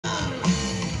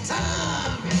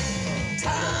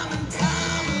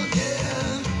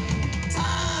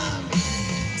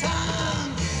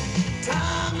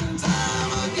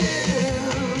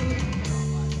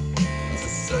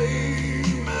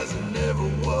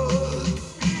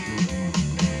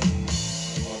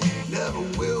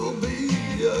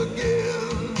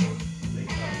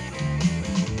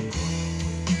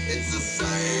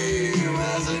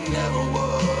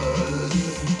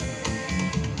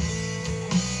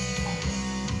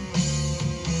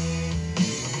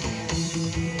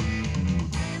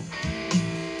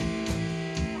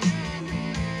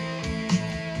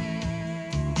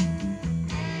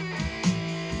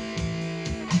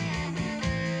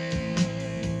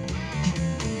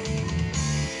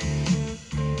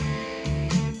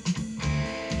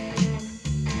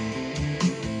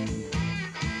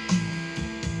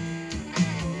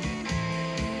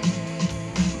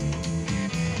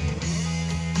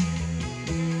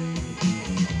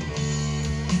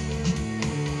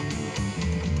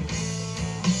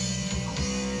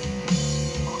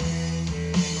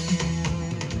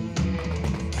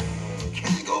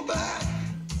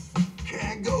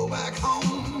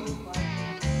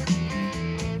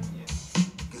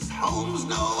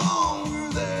no longer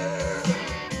there.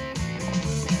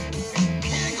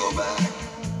 Can't go back.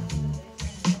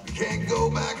 Can't go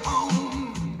back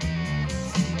home.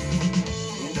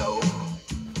 You know,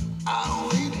 I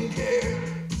don't even care.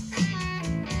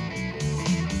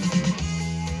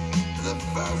 The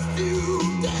first few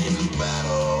days of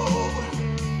battle,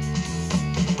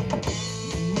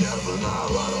 nothing I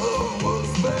love was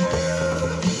fair.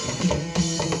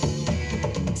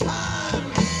 Time,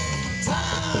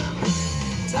 time,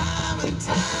 time and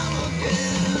time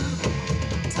again.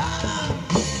 Time,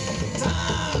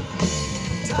 time,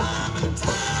 time and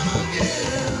time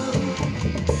again.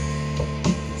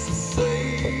 It's the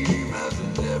same as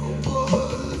it never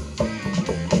was.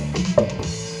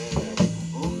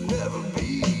 We'll never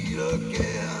meet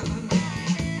again.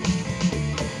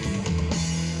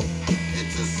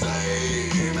 It's the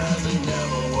same as it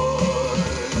never was.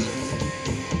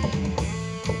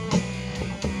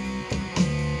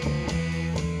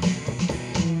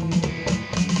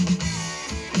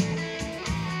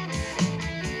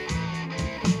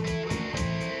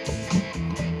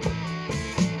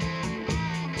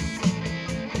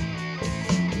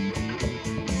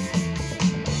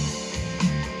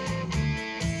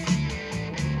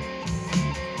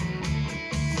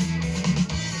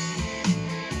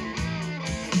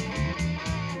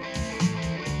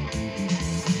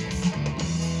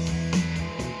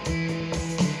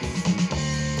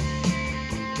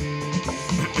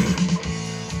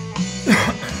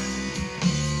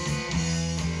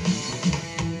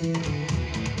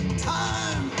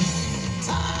 Time,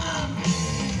 time,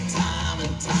 time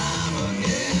and time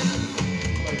again.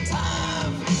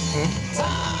 Time,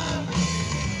 time,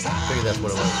 time. Figured that's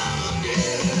what it was. Time again.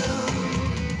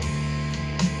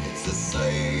 It's the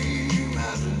same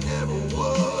as it never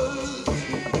was.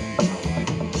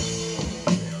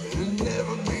 We'll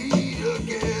never meet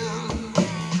again.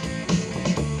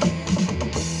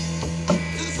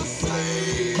 It's the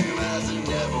same as it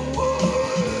never was.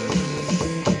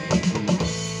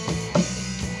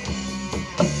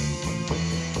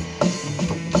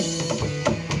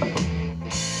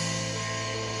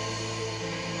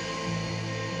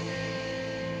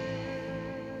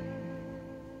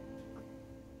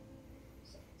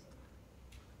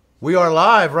 We are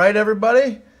live, right,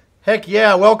 everybody? Heck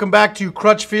yeah, welcome back to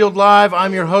Crutchfield Live.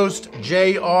 I'm your host,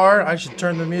 JR. I should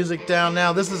turn the music down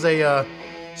now. This is a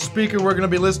speaker we're going to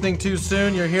be listening to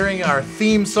soon. You're hearing our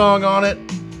theme song on it.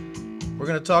 We're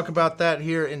going to talk about that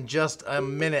here in just a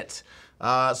minute.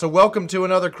 So welcome to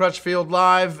another Crutchfield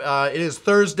Live. It is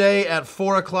Thursday at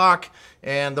 4 o'clock,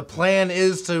 and the plan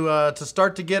is to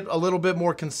start to get a little bit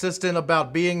more consistent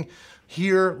about being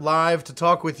here live to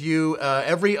talk with you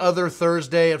every other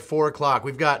Thursday at 4 o'clock.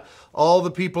 We've got all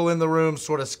the people in the room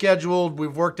sort of scheduled.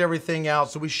 We've worked everything out,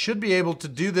 so we should be able to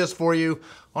do this for you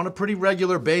on a pretty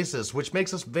regular basis, which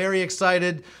makes us very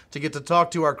excited to get to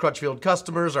talk to our Crutchfield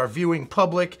customers, our viewing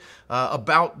public,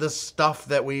 about this stuff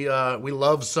that we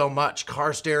love so much.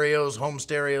 Car stereos, home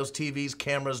stereos, TVs,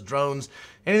 cameras, drones,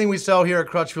 anything we sell here at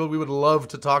Crutchfield, we would love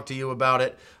to talk to you about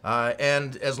it.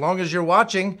 And as long as you're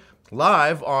watching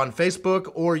live on Facebook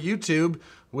or YouTube,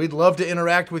 we'd love to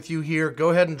interact with you here. Go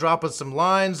ahead and drop us some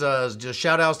lines, just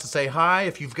shout outs to say hi.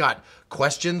 If you've got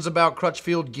questions about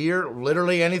Crutchfield gear,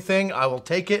 literally anything, I will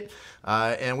take it.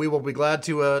 And we will be glad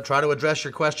to try to address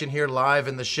your question here live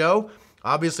in the show.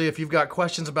 Obviously, if you've got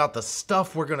questions about the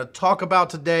stuff we're going to talk about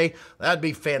today, that'd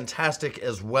be fantastic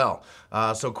as well.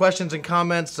 So questions and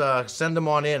comments, send them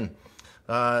on in.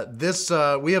 We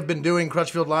have been doing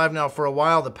Crutchfield Live now for a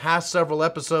while. The past several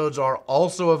episodes are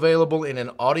also available in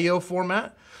an audio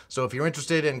format. So if you're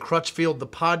interested in Crutchfield the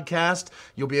podcast,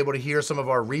 you'll be able to hear some of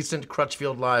our recent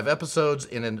Crutchfield Live episodes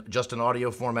in just an audio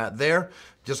format there.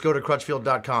 Just go to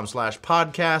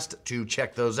crutchfield.com/podcast to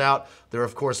check those out. They're,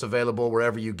 of course, available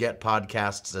wherever you get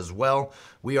podcasts as well.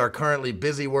 We are currently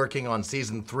busy working on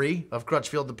Season 3 of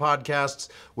Crutchfield the Podcasts,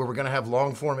 where we're going to have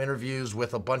long-form interviews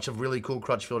with a bunch of really cool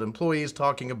Crutchfield employees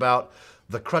talking about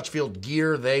the Crutchfield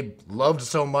gear they loved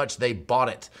so much they bought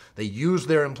it. They used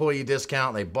their employee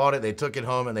discount, they bought it, they took it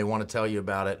home, and they want to tell you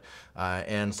about it.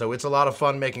 And so it's a lot of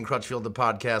fun making Crutchfield the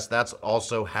Podcast. That's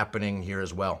also happening here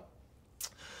as well.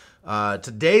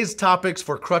 Today's topics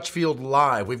for Crutchfield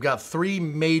Live. We've got three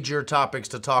major topics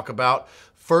to talk about.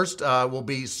 First will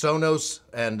be Sonos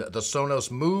and the Sonos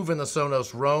Move and the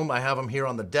Sonos Roam. I have them here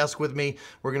on the desk with me.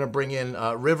 We're going to bring in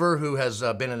River, who has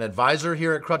been an advisor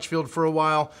here at Crutchfield for a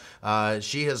while.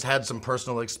 She has had some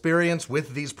personal experience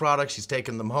with these products. She's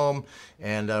taken them home,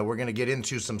 and we're going to get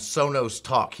into some Sonos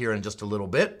talk here in just a little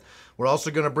bit. We're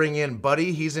also going to bring in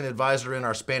Buddy. He's an advisor in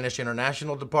our Spanish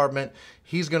International Department.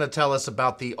 He's going to tell us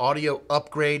about the audio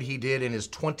upgrade he did in his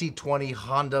 2020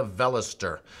 Honda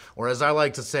Veloster, or as I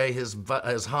like to say, his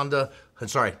Hyundai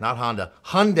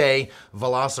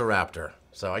Velociraptor.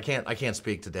 So I can't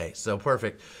speak today. So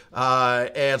perfect.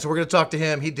 And so we're going to talk to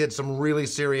him. He did some really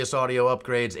serious audio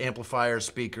upgrades, amplifiers,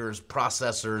 speakers,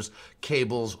 processors,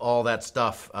 cables, all that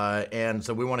stuff. And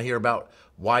so we want to hear about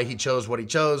why he chose what he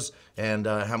chose and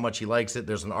how much he likes it.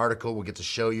 There's an article. We'll get to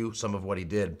show you some of what he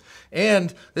did.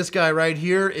 And this guy right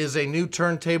here is a new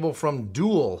turntable from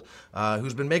Dual,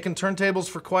 who's been making turntables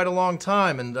for quite a long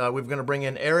time. And we're going to bring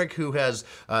in Eric, who has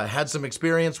had some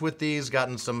experience with these,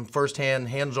 gotten some firsthand,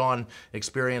 hands-on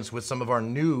experience with some of our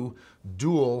new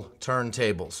Dual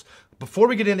turntables. Before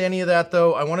we get into any of that,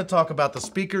 though, I want to talk about the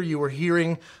speaker you were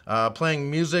hearing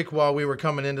playing music while we were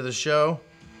coming into the show.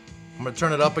 I'm going to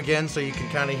turn it up again so you can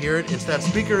kind of hear it. It's that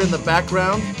speaker in the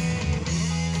background.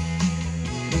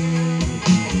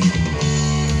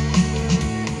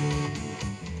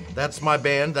 That's my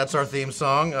band. That's our theme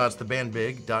song. It's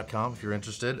thebandbig.com if you're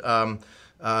interested. So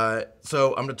I'm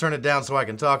going to turn it down so I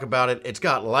can talk about it. It's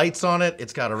got lights on it.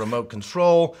 It's got a remote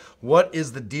control. What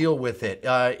is the deal with it?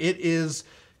 It is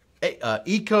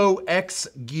EcoXGear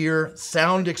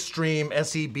SoundExtreme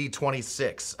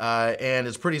SEB26, and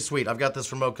it's pretty sweet. I've got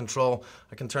this remote control.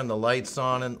 I can turn the lights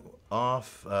on and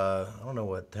off. I don't know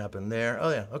what happened there.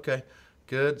 Oh yeah, okay,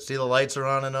 good. See, the lights are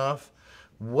on and off.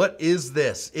 What is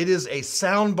this? It is a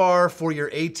sound bar for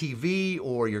your ATV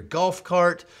or your golf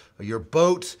cart or your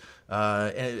boat,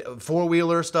 and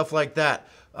four-wheeler, stuff like that.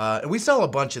 And we sell a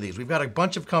bunch of these. We've got a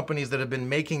bunch of companies that have been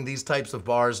making these types of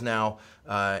bars now.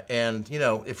 And, you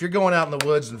know, if you're going out in the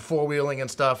woods and four-wheeling and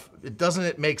stuff, doesn't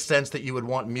it make sense that you would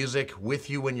want music with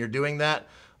you when you're doing that?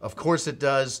 Of course it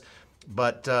does.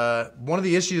 But one of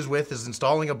the issues with is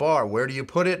installing a bar. Where do you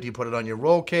put it? Do you put it on your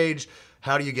roll cage?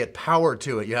 How do you get power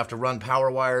to it? You have to run power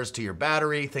wires to your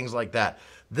battery, things like that.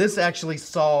 This actually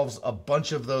solves a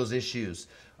bunch of those issues.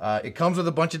 It comes with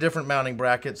a bunch of different mounting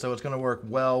brackets, so it's going to work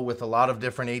well with a lot of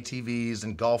different ATVs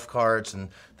and golf carts and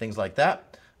things like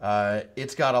that.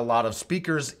 It's got a lot of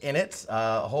speakers in it,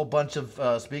 a whole bunch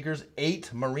of speakers,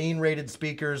 8 marine-rated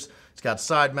speakers. It's got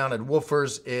side-mounted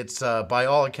woofers. It's, by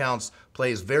all accounts,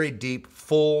 plays very deep,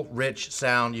 full, rich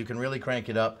sound. You can really crank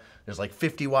it up. There's like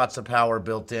 50 watts of power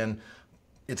built in.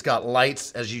 It's got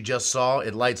lights, as you just saw.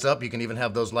 It lights up. You can even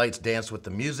have those lights dance with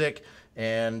the music.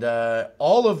 And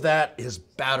all of that is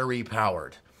battery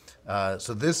powered.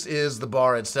 So this is the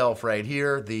bar itself right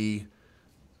here, the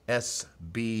what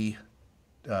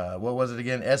was it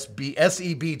again?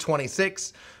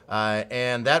 SEB26.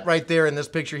 And that right there in this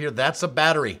picture here, that's a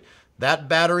battery. That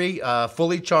battery,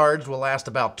 fully charged, will last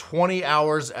about 20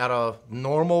 hours at a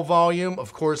normal volume.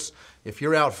 Of course, if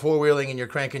you're out four-wheeling and you're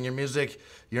cranking your music,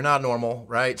 you're not normal,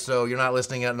 right? So you're not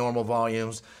listening at normal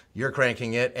volumes. You're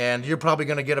cranking it, and you're probably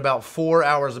going to get about 4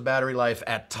 hours of battery life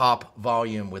at top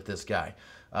volume with this guy.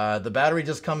 The battery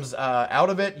just comes out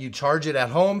of it. You charge it at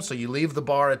home, so you leave the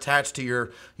bar attached to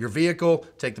your vehicle,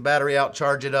 take the battery out,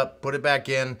 charge it up, put it back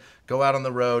in, go out on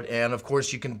the road, and of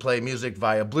course you can play music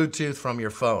via Bluetooth from your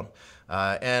phone.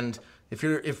 And if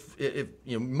you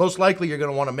know, most likely you're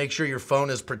going to want to make sure your phone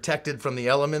is protected from the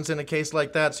elements in a case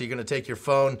like that. So you're going to take your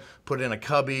phone, put it in a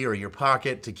cubby or your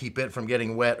pocket to keep it from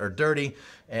getting wet or dirty.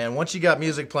 And once you got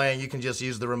music playing, you can just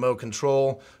use the remote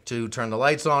control to turn the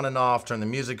lights on and off, turn the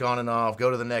music on and off, go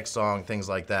to the next song, things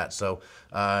like that. So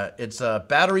it's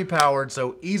battery powered,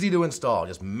 so easy to install.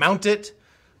 Just mount it,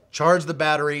 charge the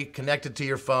battery, connect it to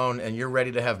your phone, and you're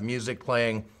ready to have music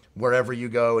playing wherever you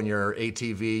go in your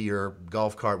ATV, your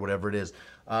golf cart, whatever it is.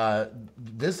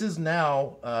 This is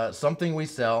now something we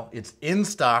sell. It's in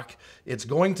stock. It's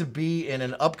going to be in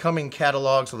an upcoming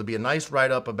catalog, so there'll be a nice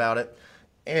write-up about it.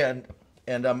 And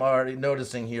I'm already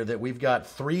noticing here that we've got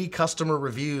 3 customer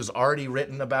reviews already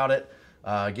written about it,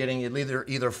 getting it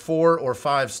either 4 or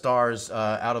 5 stars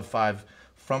out of 5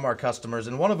 from our customers,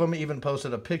 and one of them even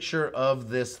posted a picture of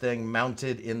this thing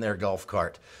mounted in their golf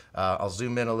cart. I'll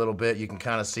zoom in a little bit. You can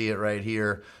kind of see it right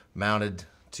here, mounted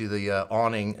to the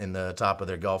awning in the top of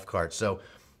their golf cart. So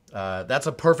that's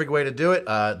a perfect way to do it.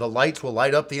 The lights will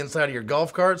light up the inside of your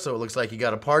golf cart, so it looks like you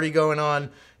got a party going on.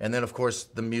 And then, of course,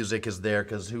 the music is there,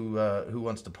 because who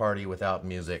wants to party without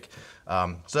music?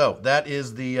 So that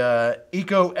is the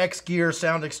EcoXGear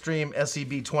SoundExtreme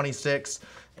SEB26.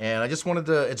 And I just wanted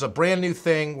to, it's a brand new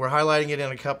thing. We're highlighting it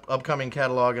in an upcoming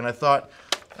catalog, and I thought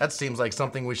that seems like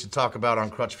something we should talk about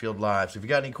on Crutchfield Live. So if you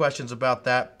got any questions about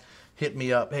that, hit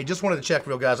me up. Hey, just wanted to check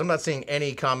real, guys. I'm not seeing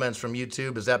any comments from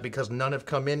YouTube. Is that because none have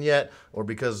come in yet, or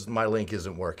because my link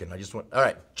isn't working? All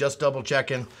right, just double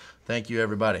checking. Thank you,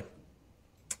 everybody.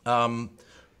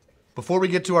 Before we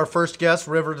get to our first guest,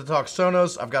 River, to talk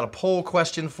Sonos, I've got a poll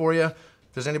question for you.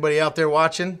 If there's anybody out there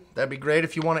watching, that'd be great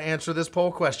if you want to answer this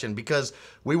poll question, because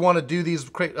we want to do these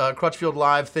Crutchfield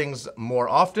Live things more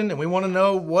often, and we want to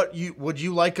know what would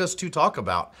you like us to talk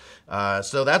about.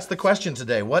 So that's the question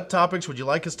today. What topics would you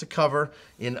like us to cover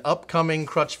in upcoming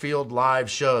Crutchfield Live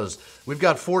shows? We've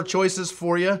got 4 choices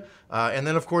for you. And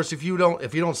then, of course, if you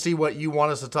don't see what you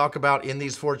want us to talk about in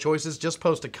these 4 choices, just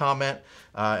post a comment,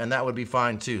 and that would be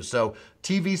fine too. So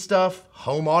TV stuff,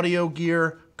 home audio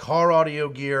gear, car audio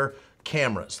gear,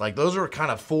 cameras. Like, those are kind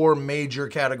of 4 major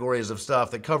categories of stuff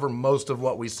that cover most of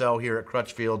what we sell here at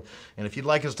Crutchfield. And if you'd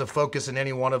like us to focus in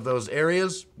any one of those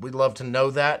areas, we'd love to know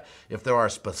that. If there are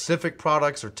specific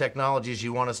products or technologies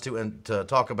you want us to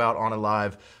talk about on a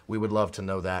live, we would love to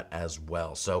know that as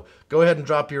well. So go ahead and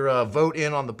drop your vote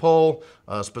in on the poll,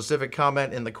 specific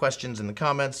comment in the questions in the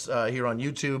comments here on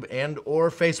YouTube and or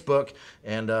Facebook,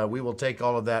 and we will take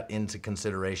all of that into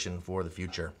consideration for the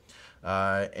future.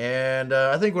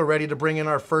 I think we're ready to bring in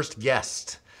our first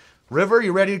guest. River,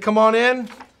 you ready to come on in?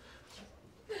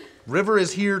 River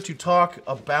is here to talk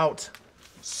about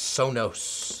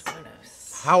Sonos.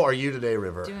 How are you today,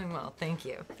 River? Doing well, thank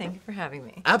you. Thank you for having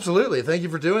me. Absolutely, thank you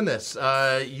for doing this.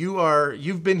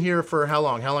 You've been here for how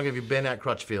long? How long have you been at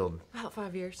Crutchfield? About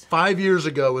 5 years. 5 years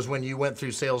ago was when you went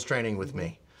through sales training with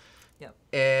me. Yep.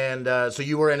 And so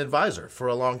you were an advisor for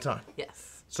a long time.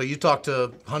 Yes. So you talked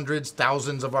to hundreds,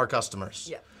 thousands of our customers.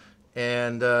 Yep.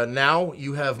 And now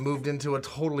you have moved into a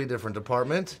totally different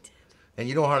department. And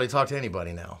you don't hardly talk to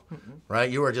anybody now, right?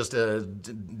 You are just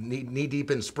knee deep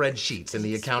in spreadsheets in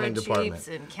the accounting department.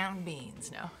 Spreadsheets and counting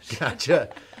beans, no. Gotcha.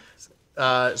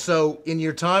 So in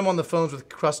your time on the phones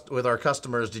with our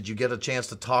customers, did you get a chance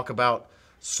to talk about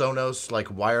Sonos,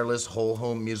 like wireless whole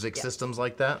home music systems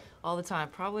like that? All the time.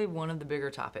 Probably one of the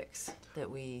bigger topics that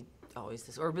we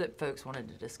always or that folks wanted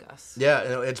to discuss. Yeah,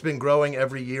 it's been growing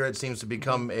every year. It seems to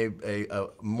become a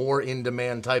more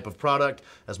in-demand type of product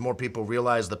as more people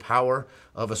realize the power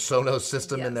of a Sonos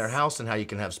system in their house and how you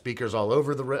can have speakers all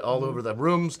over the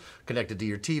rooms, connected to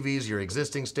your TVs, your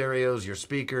existing stereos, your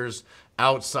speakers,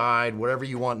 outside, wherever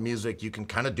you want music, you can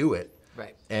kind of do it.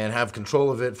 Right. And have control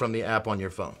of it from the app on your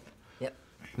phone. Yep.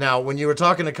 Now, when you were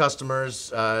talking to customers,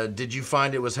 did you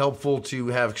find it was helpful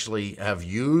to actually have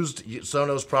used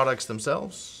Sonos products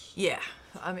themselves? Yeah,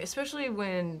 I mean, especially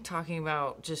when talking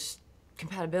about just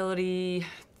compatibility,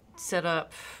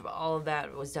 setup, all of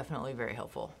that was definitely very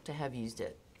helpful to have used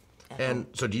it. And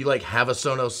so do you like have a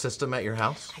Sonos system at your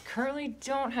house? I currently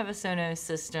don't have a Sonos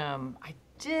system. I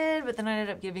did, but then I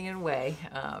ended up giving it away.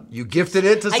 You gifted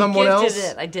it to someone else? I gifted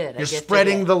it, I did. You're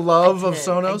spreading the love of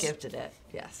Sonos? I gifted it,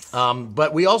 yes.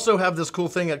 But we also have this cool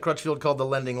thing at Crutchfield called the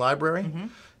Lending Library,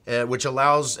 which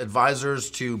allows advisors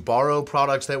to borrow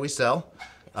products that we sell,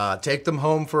 take them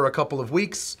home for a couple of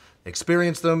weeks,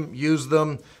 experience them, use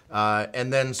them,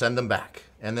 and then send them back.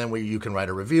 And then you can write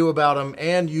a review about them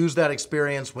and use that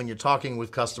experience when you're talking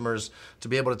with customers to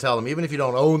be able to tell them, even if you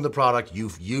don't own the product,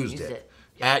 you've used it.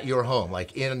 At your home,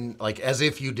 like as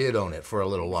if you did own it for a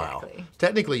little while.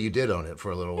 Technically, you did own it for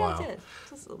a little while. I did,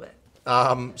 just a little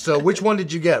bit. So which one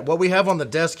did you get? What we have on the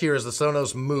desk here is the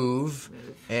Sonos Move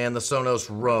and the Sonos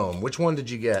Roam. Which one did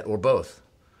you get, or both?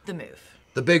 The Move.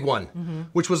 The big one,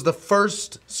 which was the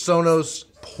first Sonos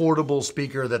portable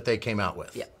speaker that they came out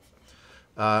with.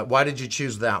 Yeah. Why did you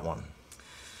choose that one?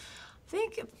 I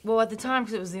think, well, at the time,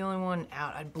 because it was the only one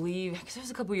out, I believe, because it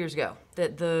was a couple years ago,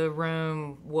 that the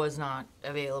Roam was not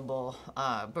available,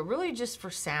 but really just for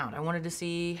sound. I wanted to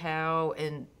see how,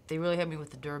 and they really had me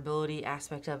with the durability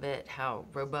aspect of it, how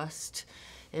robust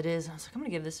it is. I was like, I'm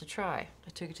going to give this a try. I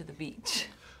took it to the beach.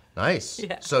 Nice.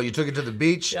 Yeah. So you took it to the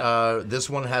beach. This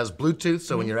one has Bluetooth,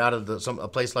 so when you're out of a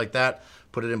place like that,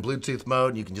 put it in Bluetooth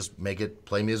mode, you can just make it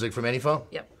play music from any phone.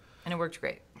 Yep, and it worked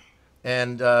great.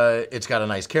 And it's got a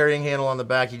nice carrying handle on the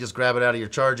back. You just grab it out of your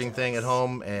charging thing at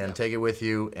home and take it with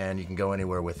you, and you can go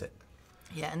anywhere with it.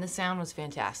 Yeah, and the sound was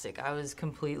fantastic. I was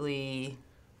completely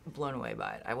blown away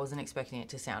by it. I wasn't expecting it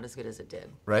to sound as good as it did.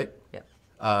 Right?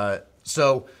 Yep.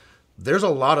 So there's a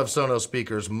lot of Sonos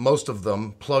speakers. Most of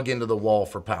them plug into the wall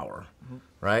for power,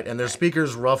 right? And there's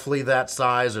speakers roughly that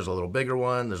size. There's a little bigger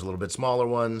one. There's a little bit smaller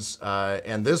ones.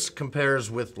 And this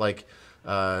compares with like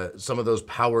some of those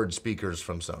powered speakers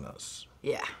from Sonos.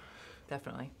 Yeah,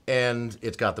 definitely. And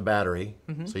it's got the battery,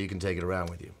 so you can take it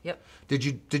around with you. Yep.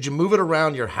 Did you move it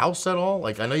around your house at all?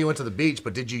 Like, I know you went to the beach,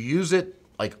 but did you use it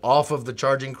like off of the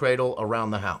charging cradle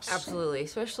around the house? Absolutely,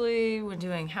 especially when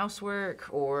doing housework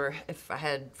or if I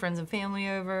had friends and family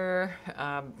over,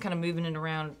 kind of moving it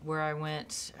around where I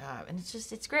went. And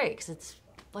it's great because it's,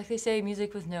 like they say,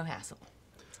 music with no hassle.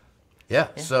 Yeah,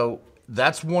 so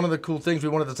that's one of the cool things we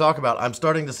wanted to talk about. I'm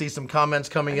starting to see some comments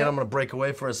coming in. I'm going to break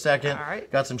away for a second. All right.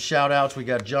 Got some shout outs. We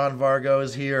got John Vargo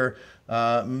is here.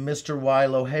 Mr.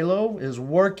 Wilo Halo is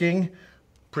working.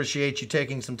 Appreciate you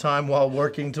taking some time while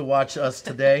working to watch us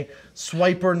today.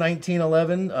 Swiper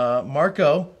 1911,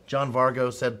 Marco, John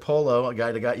Vargo said Polo.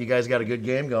 You guys got a good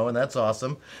game going. That's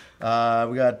awesome. We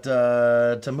got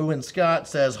Tamu and Scott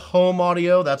says home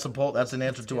audio. That's an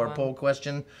answer to our poll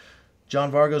question. John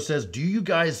Vargo says, do you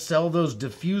guys sell those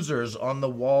diffusers on the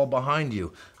wall behind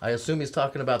you? I assume he's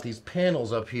talking about these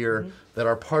panels up here that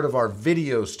are part of our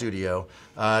video studio.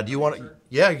 Do you want to,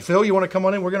 yeah, Phil, you want to come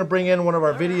on in? We're going to bring in one of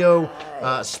our video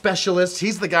specialists.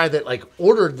 He's the guy that like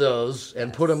ordered those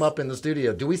and put them up in the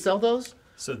studio. Do we sell those?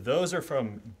 So those are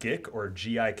from GIK or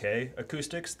GIK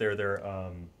Acoustics. They're their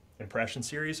impression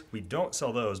series. We don't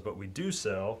sell those, but we do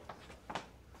sell...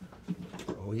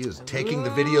 Oh, he is taking the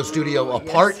video studio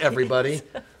apart, everybody.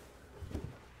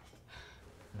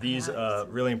 These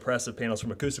really impressive panels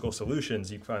from Acoustical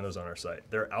Solutions, you can find those on our site.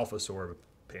 They're Alpha Sorb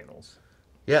panels.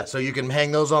 Yeah, so you can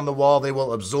hang those on the wall. They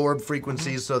will absorb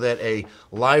frequencies so that a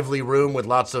lively room with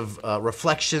lots of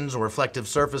reflections or reflective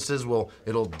surfaces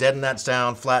it'll deaden that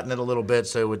sound, flatten it a little bit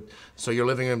so your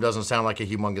living room doesn't sound like a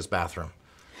humongous bathroom,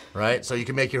 right? So you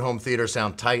can make your home theater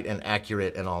sound tight and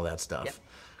accurate and all that stuff. Yep.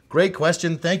 Great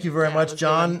question. Thank you very much,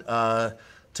 John.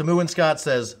 Tamu and Scott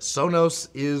says, Sonos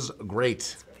is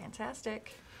great.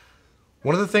 Fantastic.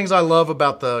 One of the things I love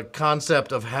about the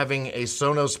concept of having a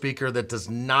Sonos speaker that does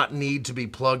not need to be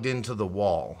plugged into the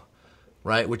wall,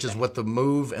 right, which is what the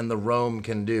Move and the Roam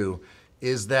can do,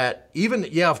 is that even,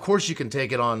 yeah, of course you can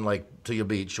take it on like to your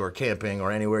beach or camping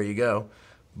or anywhere you go,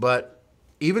 but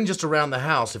even just around the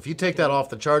house, if you take that off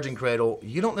the charging cradle,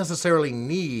 you don't necessarily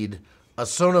need a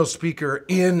Sonos speaker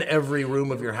in every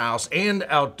room of your house and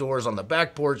outdoors on the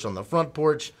back porch, on the front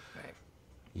porch. Right.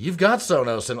 You've got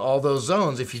Sonos in all those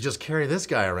zones if you just carry this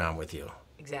guy around with you.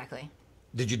 Exactly.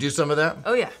 Did you do some of that?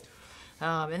 Oh, yeah.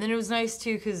 And then it was nice,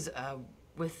 too, because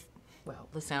with,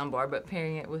 the sound bar, but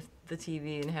pairing it with the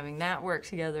TV and having that work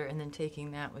together and then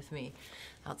taking that with me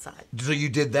outside. So you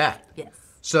did that? Yes.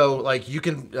 So, like, you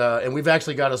can, and we've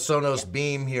actually got a Sonos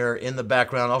Beam here in the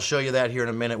background. I'll show you that here in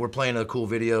a minute. We're playing a cool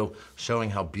video showing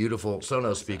how beautiful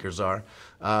Sonos speakers are.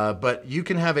 But you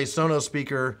can have a Sonos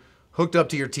speaker hooked up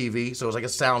to your TV, so it's like a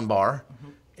sound bar.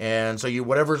 And so you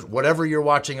whatever you're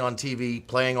watching on TV,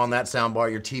 playing on that sound bar,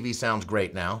 your TV sounds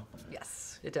great now.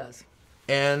 Yes, it does.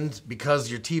 And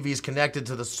because your TV is connected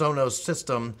to the Sonos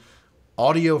system,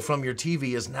 audio from your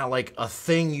TV is now like a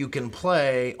thing you can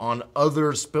play on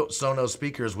other Sonos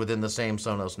speakers within the same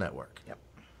Sonos network. Yep.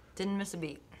 Didn't miss a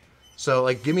beat. So,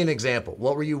 like, give me an example.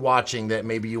 What were you watching that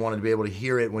maybe you wanted to be able to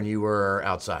hear it when you were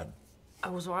outside? I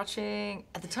was watching,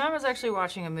 at the time I was actually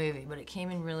watching a movie, but it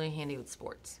came in really handy with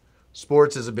sports.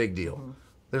 Sports is a big deal.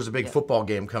 There's a big football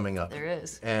game coming up. There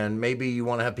is. And maybe you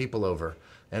want to have people over.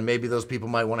 And maybe those people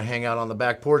might want to hang out on the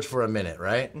back porch for a minute,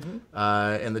 right?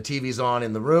 And the TV's on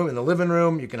in the room, in the living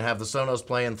room. You can have the Sonos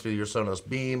playing through your Sonos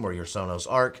Beam or your Sonos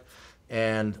Arc.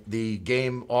 And the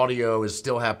game audio is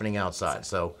still happening outside.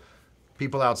 So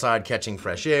people outside catching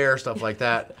fresh air, stuff like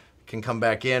that, can come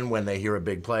back in when they hear a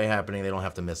big play happening. They don't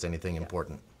have to miss anything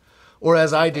important. Or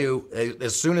as I do,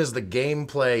 as soon as the game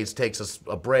plays, takes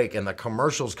a break and the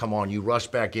commercials come on, you rush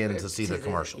back in to see the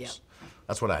commercials.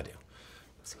 That's what I do.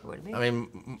 I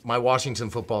mean, my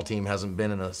Washington football team hasn't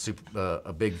been in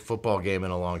a big football game in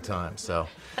a long time, so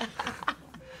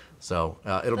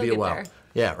it'll be a while. There.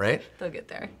 Yeah, right? They'll get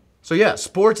there. So yeah,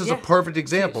 sports is a perfect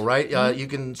example, right? You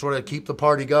can sort of keep the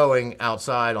party going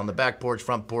outside on the back porch,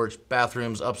 front porch,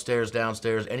 bathrooms, upstairs,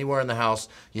 downstairs, anywhere in the house.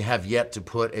 You have yet to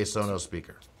put a Sonos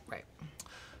speaker. Right.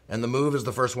 And the Move is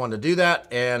the first one to do that,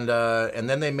 and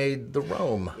then they made the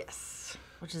Roam. Yes,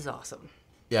 which is awesome.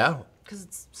 Yeah. Because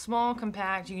it's small,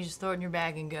 compact, you can just throw it in your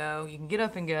bag and go. You can get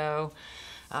up and go.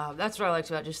 That's what I liked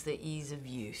about just the ease of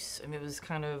use. I mean,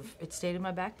 it stayed in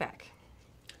my backpack.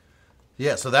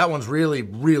 Yeah, so that one's really,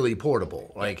 really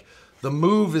portable. Like, the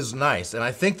Move is nice, and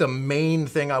I think the main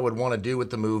thing I would want to do with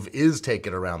the Move is take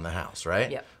it around the house,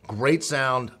 right? Yep. Great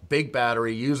sound, big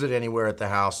battery, use it anywhere at the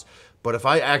house. But if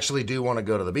I actually do want to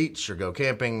go to the beach or go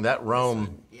camping, that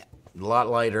Roam, a lot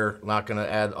lighter, not going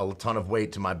to add a ton of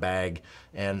weight to my bag.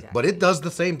 But it does the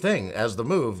same thing as the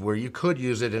Move, where you could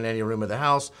use it in any room of the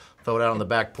house, throw it out on the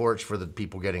back porch for the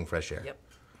people getting fresh air. Yep,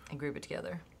 and group it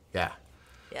together. Yeah.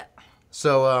 Yeah.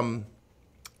 So,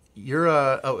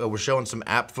 we're showing some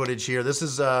app footage here. This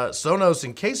is Sonos.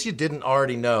 In case you didn't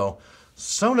already know,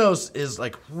 Sonos is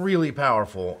like really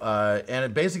powerful, and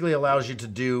it basically allows you to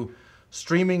do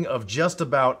streaming of just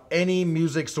about any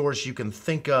music source you can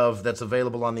think of that's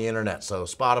available on the internet. So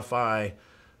Spotify,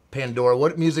 Pandora.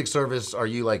 What music service are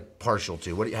you like partial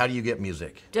to? How do you get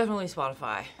music? Definitely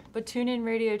Spotify, but TuneIn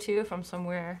Radio too if I'm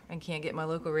somewhere and can't get my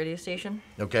local radio station.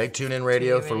 Okay, TuneIn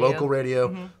Radio for local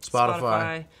radio.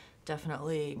 Spotify.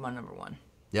 Definitely my number one.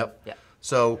 Yep. Yep.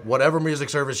 So whatever music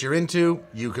service you're into,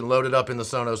 you can load it up in the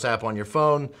Sonos app on your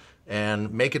phone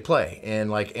and make it play in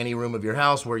like any room of your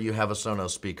house where you have a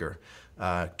Sonos speaker.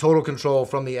 Total control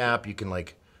from the app. You can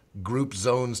like group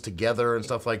zones together and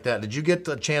stuff like that. Did you get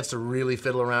a chance to really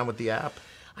fiddle around with the app?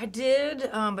 I did,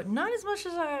 but not as much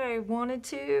as I wanted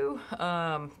to.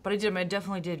 But I did. I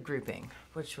definitely did grouping,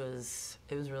 which was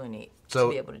really neat to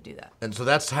be able to do that. And so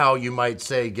that's how you might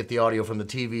say get the audio from the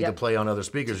TV to play on other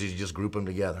speakers. You just group them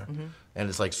together, and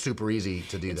it's like super easy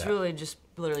to do that. It's really just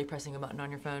literally pressing a button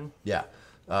on your phone. Yeah.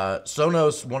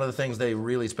 Sonos, one of the things they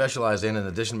really specialize in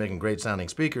addition to making great sounding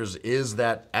speakers, is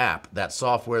that app, that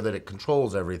software that it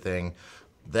controls everything.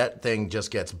 That thing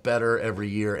just gets better every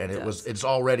year, and it's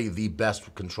already the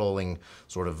best controlling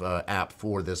sort of app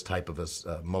for this type of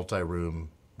a multi-room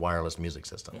wireless music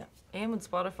system. Yeah, and with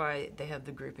Spotify, they have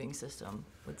the grouping system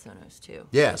with Sonos too.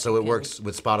 Yeah, so it works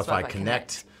with Spotify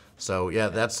Connect. So yeah,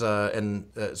 that's so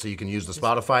you can use the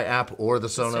Spotify app or the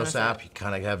Sonos app. You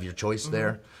kind of have your choice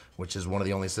there, which is one of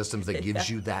the only systems that gives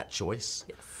you that choice.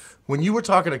 Yes. When you were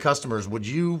talking to customers, would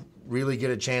you really get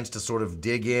a chance to sort of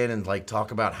dig in and like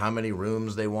talk about how many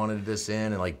rooms they wanted this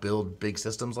in and like build big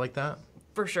systems like that?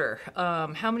 For sure.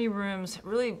 How many rooms?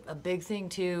 Really a big thing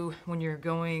too when you're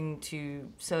going to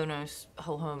Sonos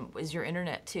whole home is your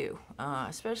internet too.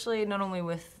 Especially not only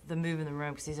with the Move and the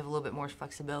Roam because these have a little bit more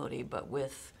flexibility, but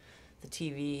with the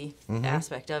TV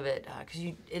aspect of it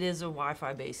because it is a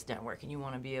Wi-Fi based network and you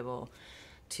want to be able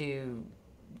to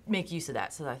make use of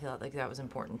that. So I felt like that was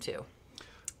important too.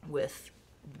 With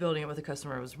building it with the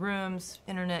customer was rooms,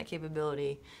 internet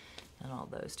capability, and all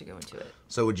those to go into it.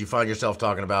 So would you find yourself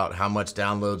talking about how much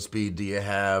download speed do you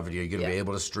have? Are you going to be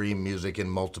able to stream music in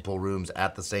multiple rooms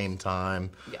at the same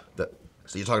time? Yeah.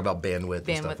 So you're talking about bandwidth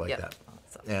and stuff like that. All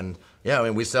that stuff. And yeah, I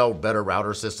mean, we sell better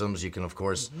router systems. You can, of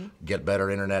course, get better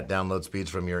internet download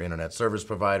speeds from your internet service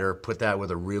provider. Put that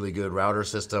with a really good router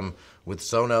system. With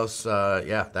Sonos,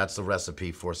 yeah, that's the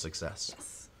recipe for success.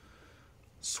 Yes.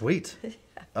 Sweet.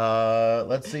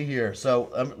 Let's see here.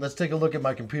 So let's take a look at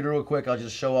my computer real quick. I'll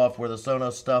just show off where the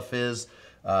Sonos stuff is.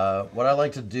 What I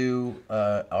like to do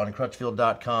on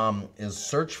Crutchfield.com is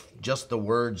search just the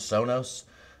word Sonos,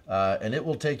 and it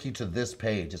will take you to this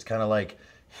page. It's kind of like,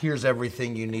 here's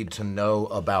everything you need to know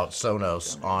about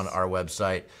Sonos on our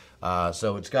website.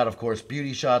 So it's got, of course,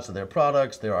 beauty shots of their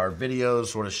products. There are videos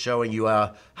sort of showing you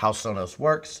how Sonos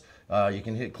works. You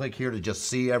can click here to just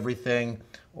see everything,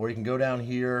 or you can go down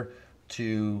here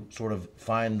to sort of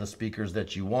find the speakers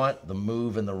that you want. The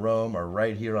Move and the Roam are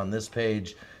right here on this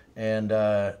page. And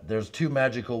there's two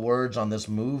magical words on this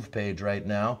Move page right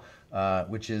now,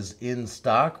 which is in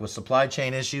stock. With supply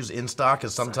chain issues, in stock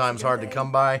is sometimes hard to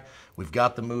come by. We've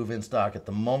got the Move in stock at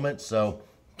the moment, so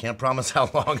can't promise how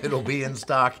long it'll be in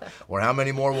stock or how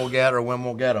many more we'll get or when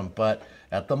we'll get them. But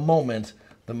at the moment,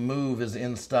 the Move is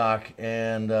in stock.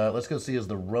 And let's go see, is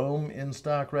the Roam in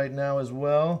stock right now as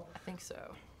well? I think so.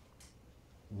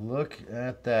 Look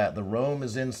at that. The Roam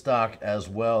is in stock as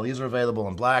well. These are available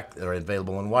in black. They're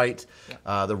available in white.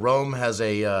 Yeah. The Roam has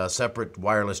a separate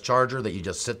wireless charger that you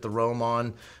just sit the Roam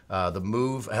on. The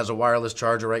Move has a wireless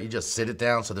charger, right? You just sit it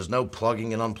down, so there's no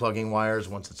plugging and unplugging wires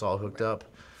once it's all hooked up.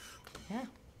 Yeah.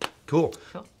 Cool.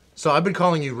 So I've been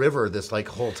calling you River this like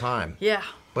whole time. Yeah.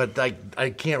 But I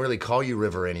can't really call you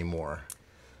River anymore.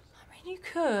 I mean, you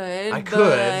could. I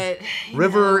could. But,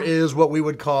 River is what we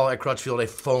would call at Crutchfield a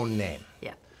phone name.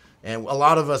 Yeah. And a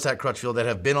lot of us at Crutchfield that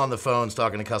have been on the phones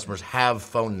talking to customers have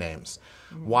phone names.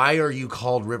 Why are you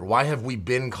called River? Why have we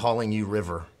been calling you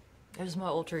River? It was my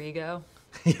alter ego.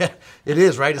 Yeah, it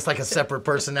is, right? It's like a separate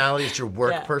personality. It's your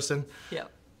work person.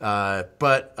 Yep.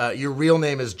 But your real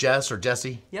name is Jess or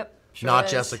Jessie? Yep. Sure Not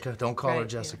is. Jessica. Don't call her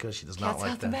Jessica. She does not Cat's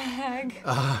like out that. the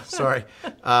bag. Sorry.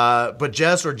 But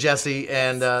Jess or Jessie,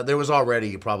 and there was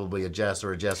already probably a Jess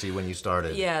or a Jessie when you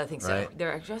started. Yeah, I think right? so.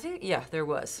 There actually, yeah, there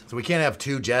was. So we can't have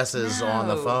two Jesses on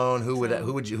the No. phone. Who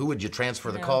would you transfer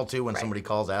the call to when Right. somebody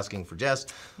calls asking for Jess?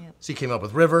 Yep. So you came up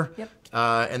with River. Yep.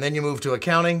 And then you moved to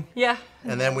accounting. Yeah.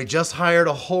 And then we just hired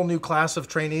a whole new class of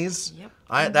trainees. Yep.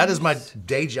 That is my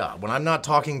day job. When I'm not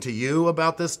talking to you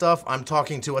about this stuff, I'm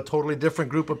talking to a totally different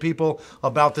group of people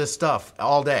about this stuff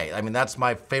all day. I mean, that's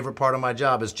my favorite part of my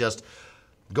job, is just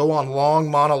go on long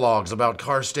monologues about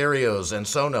car stereos and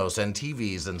Sonos and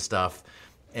TVs and stuff.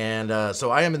 And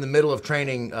so I am in the middle of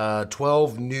training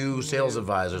 12 new sales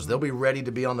advisors. They'll be ready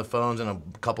to be on the phones in a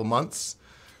couple months.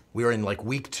 We are in like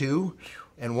week 2,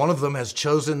 and one of them has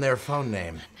chosen their phone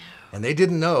name. And they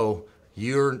didn't know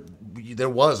there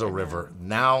was a River.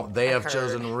 Now they have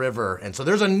chosen River. And so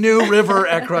there's a new River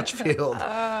at Crutchfield.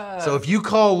 So if you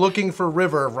call looking for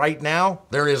River right now,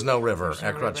 there is no River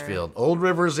at Crutchfield. Old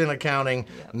River's in accounting,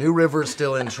 new River's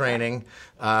still in training.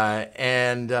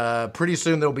 And pretty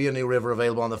soon there'll be a new River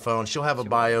available on the phone. She'll have a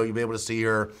bio. You'll be able to see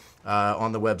her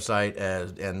on the website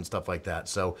and stuff like that.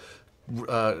 So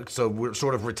we're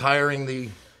sort of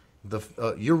retiring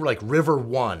you're like River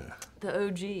 1. The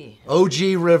OG.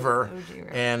 OG River. OG River.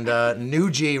 And New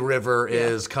G River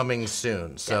is coming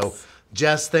soon. So,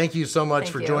 Jess, thank you so much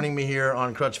for joining me here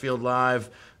on Crutchfield Live.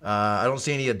 I don't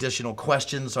see any additional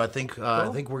questions, so I think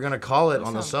we're gonna call it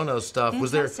on the Sonos stuff.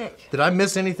 Fantastic. Did I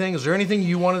miss anything? Is there anything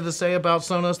you wanted to say about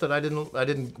Sonos that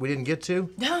we didn't get to?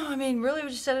 No, I mean, really, we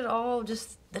just said it all.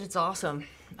 Just that it's awesome.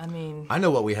 I mean. I know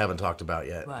what we haven't talked about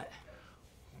yet.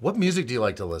 What music do you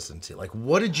like to listen to? Like,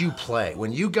 what did you play?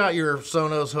 When you got your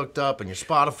Sonos hooked up and your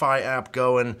Spotify app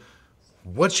going,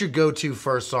 what's your go-to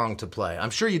first song to play?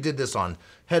 I'm sure you did this on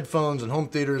headphones and home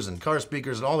theaters and car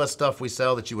speakers and all that stuff we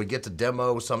sell that you would get to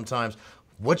demo sometimes.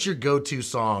 What's your go-to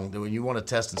song that when you want to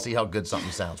test and see how good something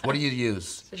sounds? What do you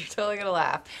use? You're totally gonna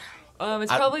laugh.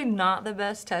 It's probably not the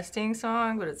best testing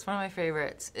song, but it's one of my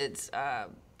favorites. It's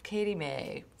Katie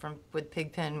May with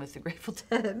Pigpen with the Grateful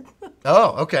Dead.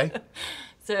 Oh, okay.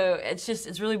 So it's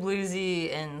really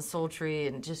bluesy and sultry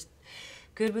and just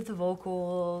good with the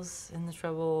vocals and the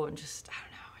treble and just, I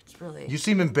don't know, it's really. You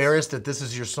seem embarrassed that this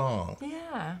is your song.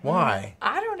 Yeah. Why?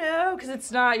 I don't know, because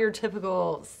it's not your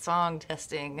typical song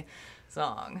testing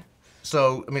song.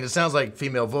 So, I mean, it sounds like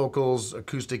female vocals,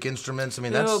 acoustic instruments. I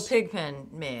mean, that's. No, Pigpen,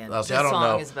 man. Oh, see, the I don't song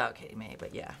know. is about Katie May,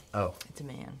 but yeah. Oh. It's a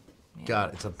man.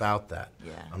 God, it's about that.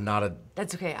 Yeah. I'm not a.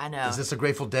 That's okay, I know. Is this a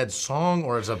Grateful Dead song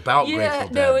or is it about Grateful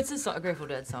Dead? No, it's a Grateful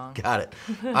Dead song. Got it.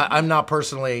 I'm not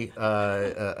personally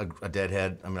a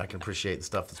Deadhead. I mean, I can appreciate the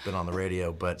stuff that's been on the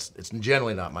radio, but it's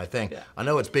generally not my thing. Yeah. I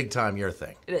know it's big time your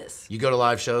thing. It is. You go to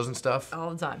live shows and stuff? All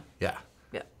the time. Yeah.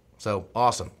 Yeah. So,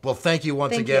 awesome. Well, thank you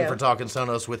once again for talking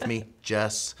Sonos with me,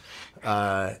 Jess. Cool.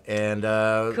 Thanks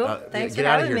get for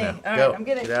out of having here me. now. All Go. right, I'm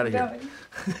gonna get out of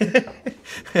keep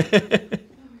here.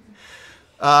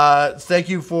 Thank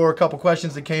you for a couple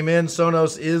questions that came in.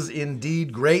 Sonos is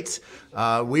indeed great.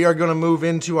 We are going to move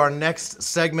into our next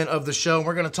segment of the show.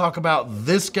 We're going to talk about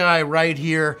this guy right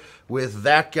here with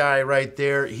that guy right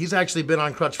there. He's actually been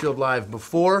on Crutchfield Live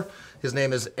before. His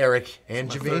name is Eric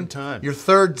Angevine. My third time. Your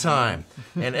third time.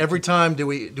 And every time, do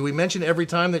we mention every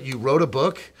time that you wrote a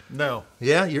book? No.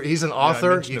 Yeah, he's an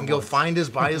author. mentioned You can it go once.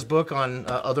 buy his book on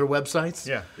other websites.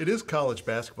 Yeah, it is college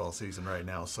basketball season right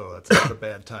now, so that's not a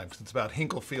bad time. 'Cause it's about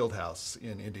Hinkle Fieldhouse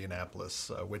in Indianapolis,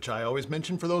 which I always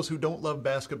mention for those who don't love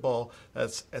basketball.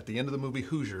 That's at the end of the movie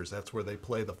Hoosiers. That's where they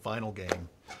play the final game.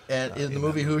 And in the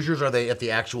movie Hoosiers, are they at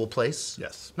the actual place?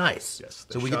 Yes. Nice. Yes,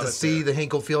 they So we get shot to it see there. the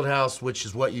Hinkle Fieldhouse, which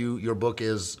is what your book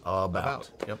is about.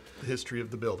 Yep, the history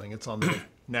of the building. It's on the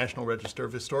National Register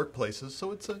of Historic Places,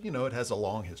 so it's it has a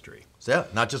long history. So yeah,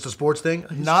 not just a sports thing.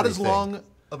 a Not history as thing. long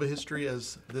of a history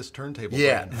as this turntable.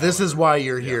 Yeah, brand, this is however. why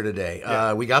you're here today.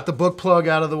 Yeah. We got the book plug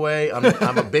out of the way.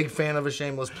 I'm a big fan of a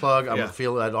shameless plug. Yeah.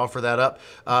 I'd offer that up.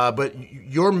 But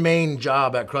your main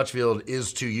job at Crutchfield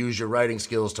is to use your writing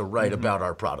skills to write about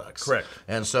our products. Correct.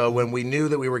 And so when we knew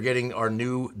that we were getting our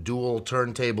new dual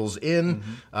turntables in,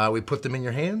 we put them in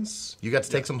your hands. You got to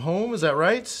take some home. Is that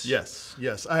right? Yes.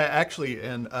 I actually,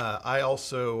 and I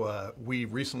also, we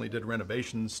recently did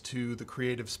renovations to the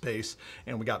creative space,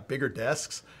 and we got bigger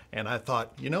desks. And I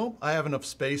thought, I have enough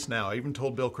space now. I even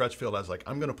told Bill Crutchfield, I was like,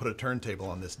 I'm going to put a turntable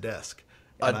on this desk.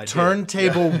 And I A did.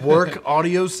 turntable work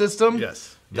audio system?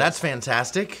 Yes. That's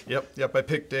fantastic. Yep. I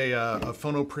picked a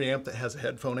phono preamp that has a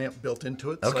headphone amp built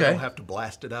into it, so Okay. I don't have to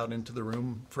blast it out into the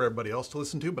room for everybody else to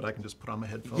listen to, but I can just put on my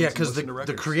headphones Yeah, and because listen to the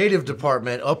records. creative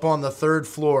department up on the third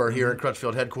floor here at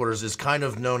Crutchfield headquarters is kind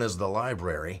of known as the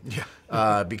library.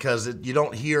 Yeah. Because you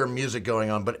don't hear music going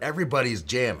on, but everybody's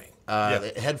jamming.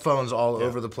 Headphones all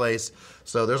over the place.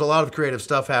 So there's a lot of creative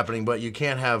stuff happening, but you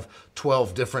can't have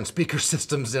 12 different speaker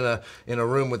systems in a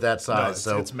room with that size.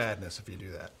 No, it's madness if you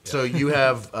do that. Yeah. So you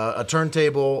have a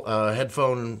turntable, a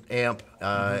headphone amp,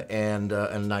 and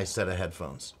a nice set of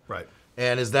headphones. Right.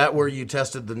 And is that where you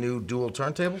tested the new dual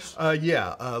turntables?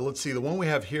 Let's see. The one we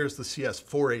have here is the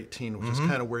CS418, which is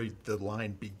kind of where the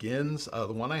line begins.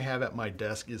 The one I have at my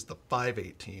desk is the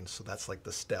 518, so that's like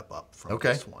the step up from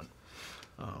this one.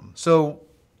 So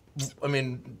I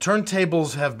mean,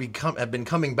 turntables have been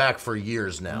coming back for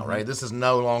years now, right? This is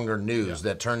no longer news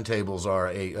that turntables are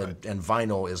and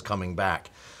vinyl is coming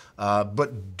back.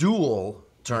 But dual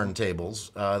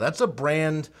turntables, that's a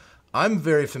brand I'm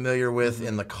very familiar with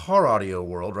in the car audio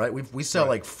world, right? We sell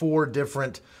like 4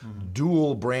 different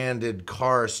dual branded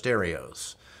car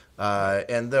stereos.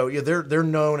 And though they're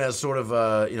known as sort of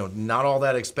not all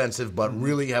that expensive, but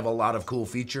really have a lot of cool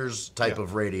features type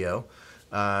of radio.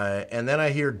 And then I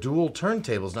hear dual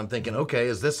turntables, and I'm thinking, okay,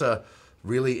 is this a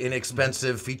really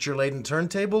inexpensive feature-laden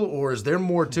turntable, or is there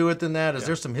more to it than that? Is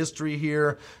there some history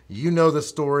here? You know the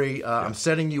story. I'm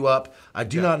setting you up. I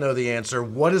do not know the answer.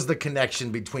 What is the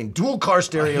connection between dual car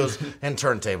stereos and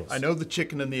turntables? I know the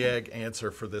chicken and the egg answer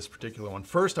for this particular one.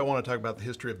 First, I want to talk about the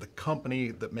history of the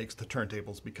company that makes the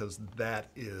turntables, because that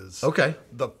is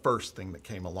the first thing that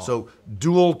came along. So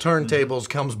dual turntables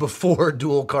comes before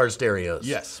dual car stereos.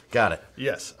 Yes. Got it.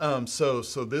 Yes. So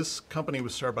this company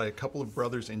was started by a couple of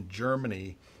brothers in Germany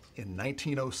in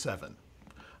 1907.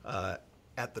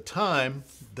 At the time,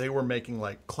 they were making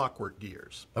like clockwork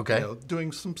gears. Okay.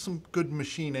 Doing some good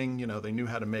machining. They knew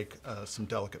how to make some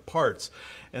delicate parts.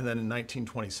 And then in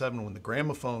 1927, when the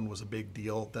gramophone was a big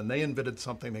deal, then they invented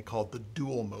something they called the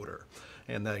dual motor.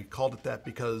 And they called it that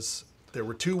because there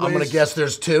were 2 ways. I'm going to guess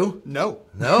there's 2? No.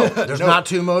 No? There's not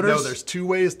 2 motors? No, there's 2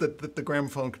 ways that the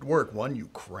gramophone could work. One, you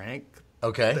crank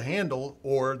the handle,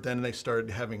 or then they started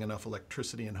having enough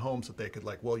electricity in homes that they could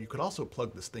you could also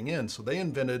plug this thing in. So they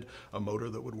invented a motor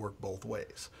that would work both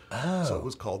ways. Oh. So it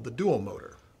was called the dual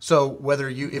motor. So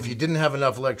if you didn't have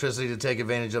enough electricity to take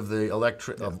advantage of the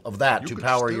of that to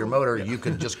power your motor, you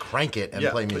could just crank it and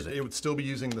play music. But it would still be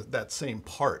using that same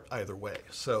part either way.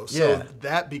 So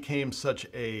that became such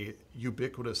a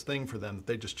ubiquitous thing for them that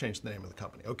they just changed the name of the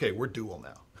company. Okay, we're dual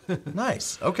now.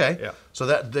 Nice. Okay. Yeah. So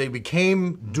that they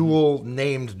became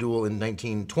named dual in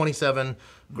 1927.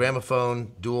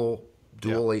 Gramophone,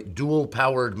 dual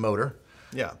powered motor.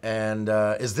 Yeah. And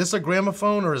is this a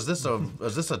gramophone, or is this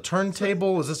a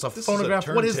turntable? Is this a phonograph?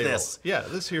 What is this? Yeah,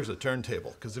 this here's a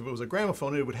turntable. Because if it was a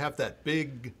gramophone, it would have that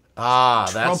big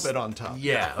trumpet on top.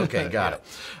 Yeah. Okay. Got it.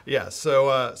 Yeah.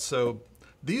 So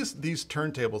these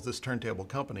turntables, this turntable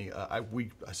company, I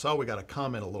saw we got a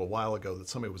comment a little while ago that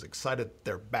somebody was excited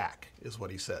they're back, is what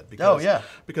he said. Because,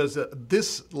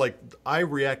 Because I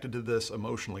reacted to this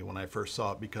emotionally when I first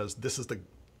saw it, because this is the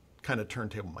kind of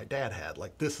turntable my dad had.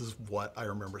 This is what I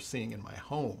remember seeing in my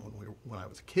home when I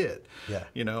was a kid. Yeah.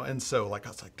 And so I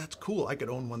was like, that's cool. I could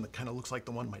own one that kind of looks like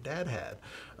the one my dad had.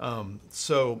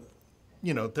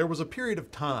 There was a period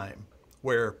of time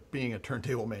where being a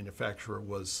turntable manufacturer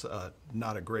was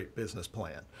not a great business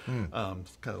plan. Kind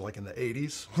of like in the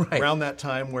 80s, around that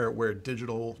time where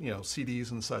digital, CDs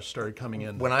and such started coming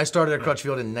in. When I started at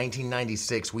Crutchfield in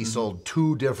 1996, we sold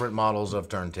 2 different models of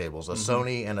turntables, a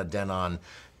Sony and a Denon.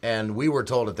 And we were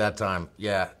told at that time,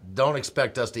 don't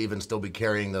expect us to even still be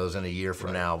carrying those in a year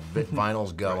from now.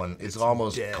 Vinyl's going. It's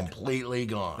almost completely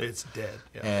gone. It's dead.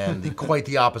 Yeah. And quite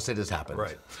the opposite has happened.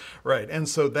 Right. And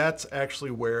so that's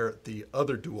actually where the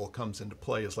other dual comes into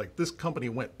play, is this company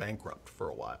went bankrupt for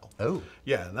a while. Oh.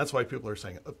 Yeah, and that's why people are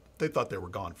saying they thought they were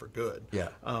gone for good. Yeah.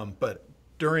 But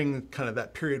during kind of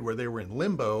that period where they were in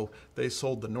limbo, they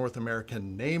sold the North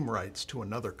American name rights to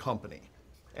another company.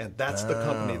 And that's the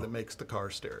company that makes the car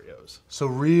stereos. So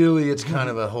really, it's kind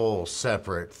of a whole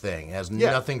separate thing. It has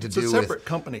nothing to do with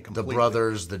company the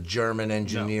brothers, the German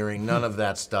engineering. None of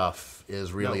that stuff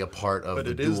is really a part of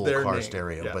the dual car name.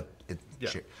 stereo. Yeah. But it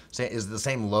is the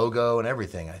same logo and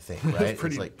everything, I think, right?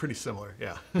 pretty similar,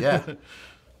 yeah. Yeah.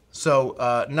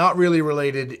 So not really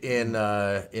related in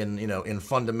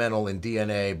fundamental, in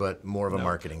DNA, but more of a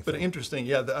marketing thing. But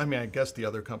interesting, I guess the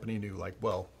other company knew,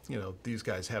 these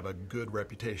guys have a good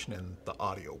reputation in the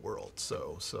audio world,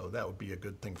 so that would be a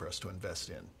good thing for us to invest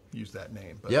in. Use that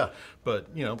name. But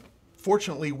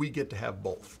fortunately, we get to have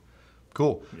both.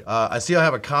 Cool. I see I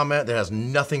have a comment that has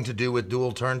nothing to do with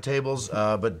dual turntables,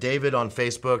 but David on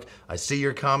Facebook, I see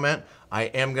your comment. I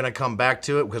am going to come back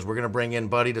to it because we're going to bring in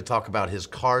Buddy to talk about his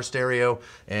car stereo,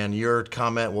 and your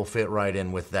comment will fit right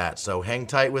in with that. So hang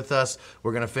tight with us.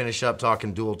 We're going to finish up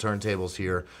talking dual turntables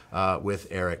here with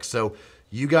Eric. So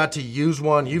you got to use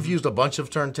one. You've used a bunch of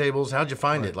turntables. How'd you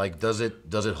find it? Does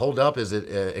it hold up? Is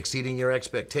it exceeding your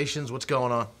expectations? What's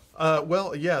going on?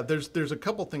 There's a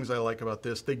couple things I like about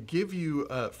this. They give you,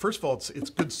 first of all, it's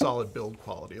good solid build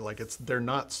quality. They're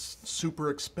not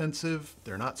super expensive,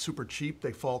 they're not super cheap.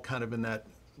 They fall kind of in that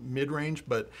mid-range,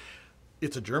 but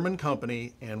it's a German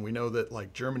company, and we know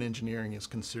that German engineering is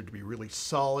considered to be really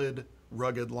solid,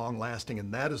 rugged, long-lasting,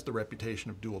 and that is the reputation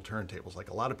of dual turntables. Like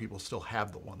a lot of people still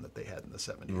have the one that they had in the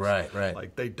 70s. Right, right.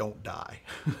 Like they don't die.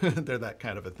 They're that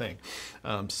kind of a thing.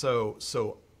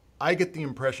 So I get the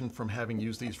impression from having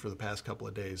used these for the past couple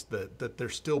of days that they're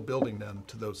still building them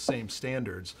to those same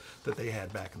standards that they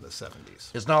had back in the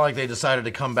 70s. It's not like they decided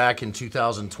to come back in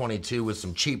 2022 with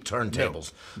some cheap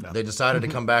turntables. No. They decided to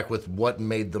come back with what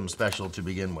made them special to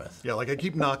begin with. Yeah, like I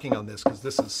keep knocking on this because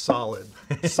this is solid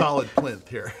plinth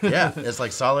here. Yeah, it's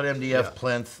like solid MDF Yeah.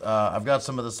 plinth. I've got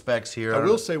some of the specs here. I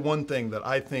will say one thing that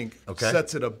I think Okay.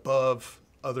 sets it above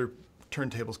other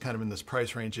turntables kind of in this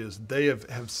price range is they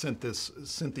have sent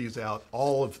these out.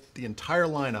 The entire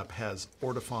lineup has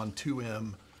Audiphone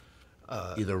 2M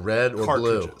Either red or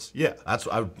cartridges. blue. Yeah.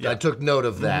 I took note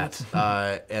of that,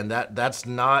 and that's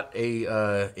not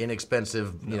a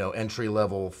inexpensive entry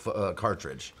level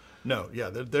cartridge. No, yeah,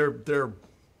 they're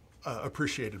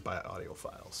appreciated by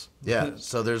audiophiles. Yeah,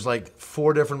 so there's like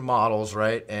 4 different models,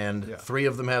 right? And Yeah. 3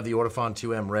 of them have the Audiphone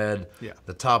 2M red. Yeah.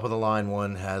 The top of the line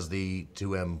one has the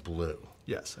 2M blue.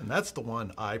 Yes, and that's the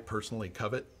one I personally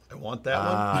covet. I want that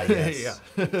Ah, one. yes.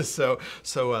 Yeah.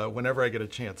 So whenever I get a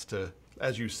chance to,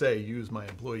 as you say, use my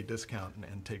employee discount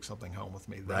and take something home with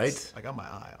me, Right. I got my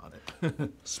eye on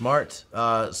it. Smart.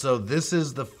 So this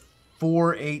is the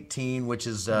 418, which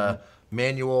is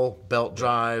manual belt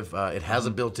drive. It has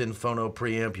a built-in phono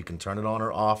preamp. You can turn it on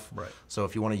or off. Right. So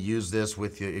if you want to use this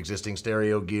with your existing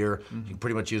stereo gear, you can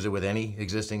pretty much use it with any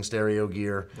existing stereo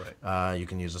gear. Right. You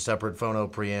can use a separate phono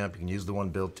preamp. You can use the one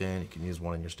built in. You can use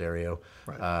one in your stereo.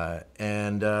 Right.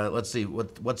 And let's see,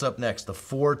 what's up next? The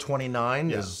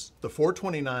 429 is The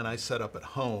 429 I set up at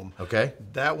home. okay.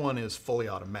 That one is fully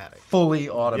automatic. Fully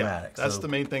automatic. Yeah, that's So- the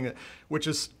main thing, which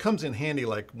comes in handy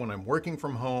like when I'm working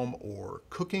from home or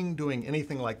cooking, doing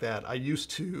anything like that. I used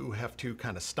to have to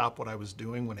kind of stop what I was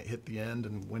doing when it hit the end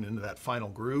and went into that final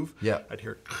groove. Yeah. I'd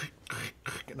hear,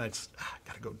 and I'd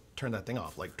gotta go turn that thing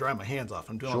off, like dry my hands off.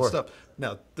 I'm doing all Sure. this stuff.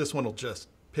 Now this one will just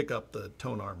pick up the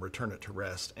tone arm, return it to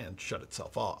rest, and shut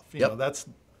itself off. You Yep. know,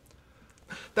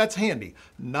 that's handy.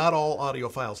 Not all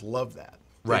audiophiles love that.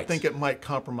 Right. They think it might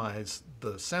compromise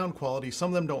the sound quality.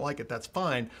 Some of them don't like it. That's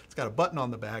fine. It's got a button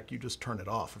on the back. You just turn it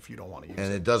off if you don't want to use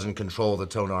And it. it doesn't control the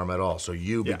tone arm at all. So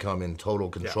you Yeah. become in total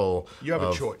control. You have a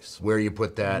of choice. where you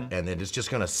put that, and then it's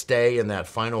just going to stay in that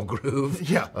final groove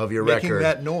Yeah, of your making record.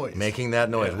 that noise. Making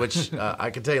that noise. Yeah. Which I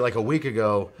can tell you, like a week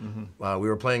ago, we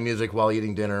were playing music while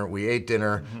eating dinner. We ate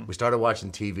dinner. We started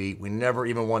watching TV. We never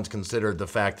even once considered the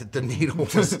fact that the needle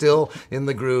was still in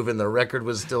the groove and the record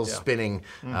was still spinning.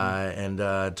 And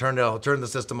turned the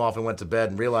system off and went to bed,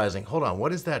 and realizing, hold on,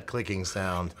 what is that clicking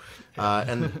sound?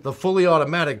 And the fully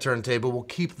automatic turntable will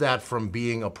keep that from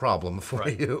being a problem for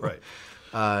you. Right.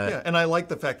 Yeah, and I like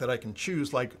the fact that I can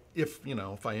choose, like, if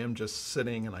I am just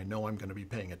sitting and I know I'm going to be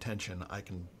paying attention, I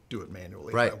can do it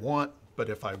manually Right. if I want. But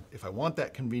if I want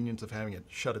that convenience of having it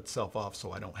shut itself off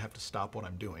so I don't have to stop what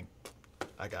I'm doing,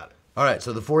 I got it. All right,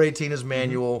 so the 418 is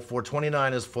manual,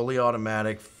 429 is fully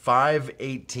automatic,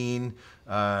 518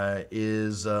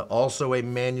 is also a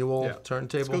manual This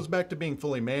turntable. goes back to being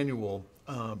fully manual,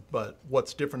 but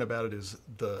what's different about it is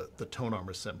the tone arm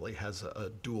assembly has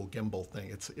a dual gimbal thing.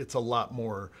 It's a lot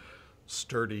more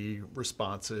sturdy,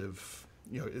 responsive.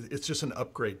 It's just an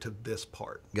upgrade to this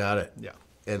part. Got it. Yeah.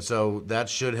 And so that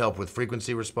should help with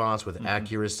frequency response, with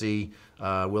accuracy.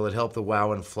 Will it help the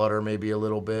wow and flutter maybe a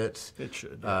little bit? It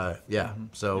should. Yeah.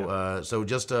 So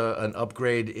just an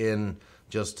upgrade in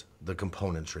just the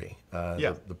componentry,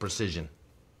 the precision.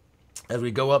 As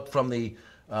we go up from the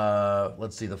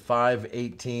let's see, the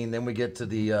 518, then we get to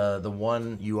the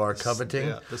one you are coveting,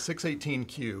 Yeah, the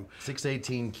 618Q.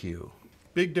 618Q.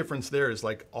 Big difference there is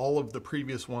like all of the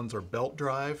previous ones are belt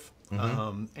drive,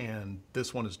 and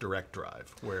this one is direct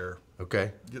drive, where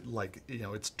Okay.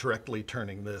 it's directly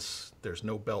turning this. There's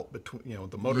no belt between.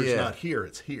 The motor's Yeah. not here;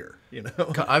 it's here.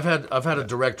 I've had a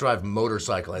direct drive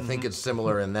motorcycle. I think it's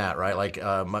similar in that, right? Like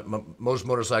most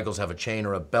motorcycles have a chain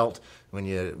or a belt. When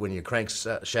your crank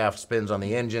shaft spins on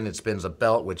the engine, it spins a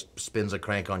belt, which spins a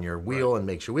crank on your wheel and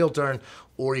makes your wheel turn.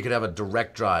 Or you could have a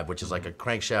direct drive, which is like a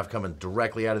crankshaft coming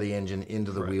directly out of the engine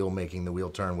into the wheel, making the wheel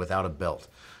turn without a belt.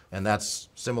 And that's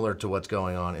similar to what's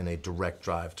going on in a direct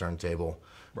drive turntable.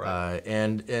 Right.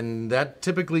 And that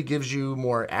typically gives you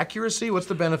more accuracy. What's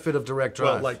the benefit of direct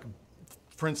drive? Well,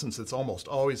 for instance, it's almost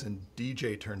always in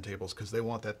DJ turntables because they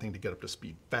want that thing to get up to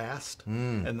speed fast,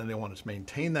 and then they want to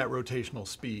maintain that rotational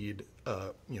speed,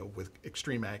 with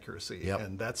extreme accuracy. Yep.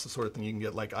 And that's the sort of thing you can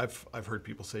get. Like I've heard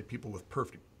people say, people with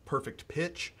perfect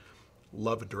pitch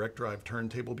love a direct drive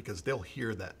turntable because they'll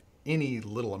hear that any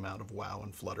little amount of wow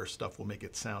and flutter stuff will make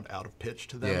it sound out of pitch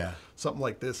to them. Yeah. Something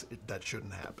like this, that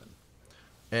shouldn't happen.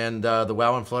 And the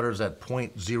wow and flutter is at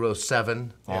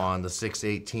 0.07 on the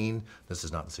 618. This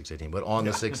is not the 618, but on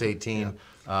the 618.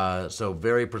 So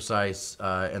very precise.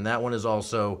 And that one is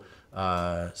also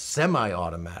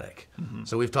semi-automatic.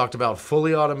 So we've talked about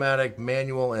fully automatic,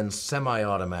 manual, and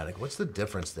semi-automatic. What's the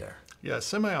difference there? Yeah,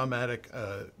 semi-automatic,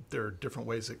 there are different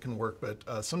ways it can work,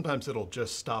 but sometimes it'll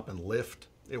just stop and lift.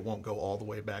 It won't go all the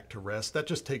way back to rest. That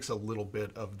just takes a little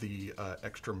bit of the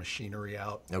extra machinery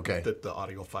out that the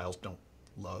Audiophiles don't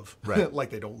love. Right. Like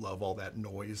they don't love all that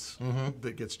noise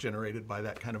that gets generated by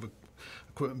that kind of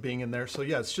equipment being in there. So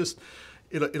yeah, it's just,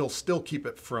 it'll still keep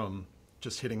it from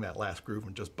just hitting that last groove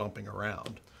and just bumping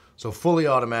around. So fully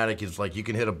automatic is like you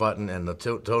can hit a button and the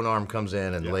tone arm comes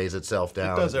in and lays itself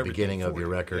down at the beginning of your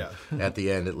record. At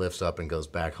the end, it lifts up and goes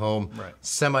back home. Right.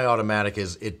 Semi-automatic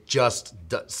is it just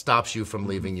stops you from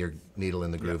leaving your needle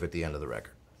in the groove at the end of the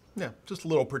record. Yeah, just a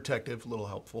little protective, a little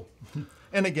helpful.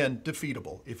 And again,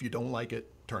 defeatable. If you don't like it,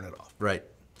 turn it off. Right.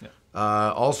 Yeah.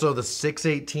 Also, the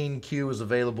 618Q is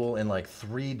available in like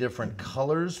 3 different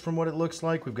colors from what it looks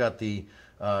like. We've got the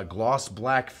gloss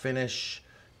black finish,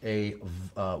 a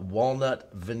walnut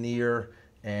veneer,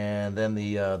 and then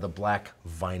the black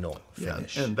vinyl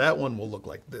finish. Yeah, and that one will look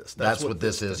like this. That's what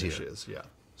this is finish here. Yeah.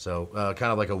 So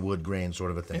kind of like a wood grain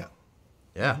sort of a thing. Yeah.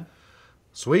 Yeah.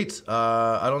 Sweet.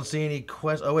 I don't see any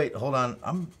questions. Oh, wait, hold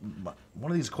on. One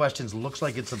of these questions looks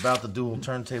like it's about the dual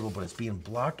turntable, but it's being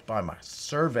blocked by my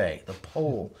survey, the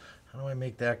poll. How do I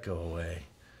make that go away?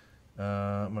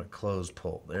 I'm going to close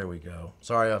poll. There we go.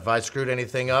 Sorry if I screwed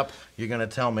anything up. You're going to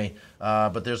tell me.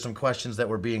 But there's some questions that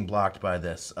were being blocked by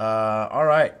this. All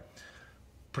right.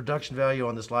 Production value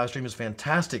on this live stream is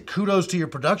fantastic. Kudos to your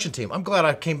production team. I'm glad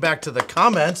I came back to the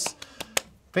comments.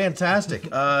 Fantastic.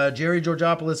 Jerry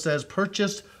Georgopoulos says,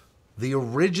 purchased the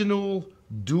original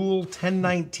Dual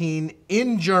 1019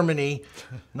 in Germany,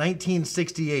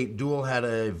 1968. Dual had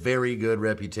a very good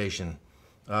reputation.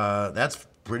 That's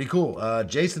pretty cool.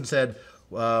 Jason said,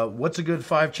 what's a good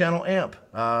 5-channel amp?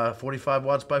 45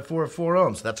 watts by 4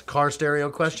 ohms. That's a car stereo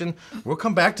question. We'll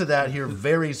come back to that here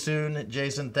very soon,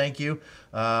 Jason. Thank you.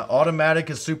 Automatic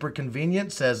is super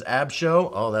convenient, says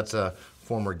Abshow. Oh, that's a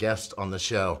former guest on the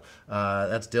show.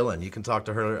 That's Dylan. You can talk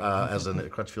to her as a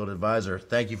Crutchfield advisor.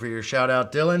 Thank you for your shout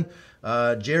out, Dylan.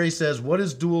 Jerry says, what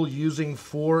is Dual using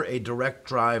for a direct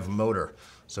drive motor?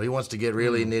 So he wants to get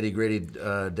really nitty gritty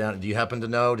down. Do you happen to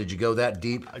know? Did you go that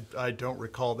deep? I don't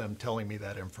recall them telling me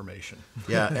that information.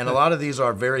 Yeah, and a lot of these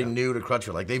are very new to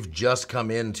Crutchfield. Like they've just come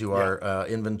into our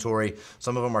inventory.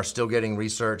 Some of them are still getting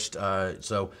researched.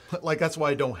 Like that's why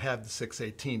I don't have the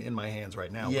 618 in my hands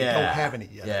right now. Yeah, we don't have any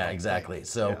yet. Yeah, exactly.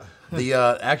 So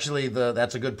actually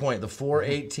that's a good point. The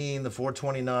 418, the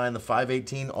 429, the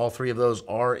 518, all 3 of those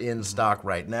are in stock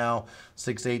right now.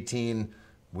 618.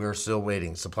 We're still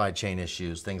waiting, supply chain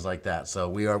issues, things like that. So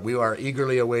we are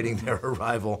eagerly awaiting their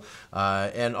arrival,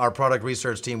 and our product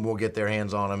research team will get their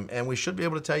hands on them, and we should be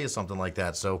able to tell you something like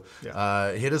that. So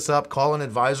hit us up, call an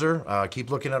advisor, keep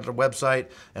looking at the website,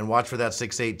 and watch for that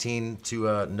 618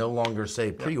 to no longer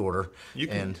say pre-order. You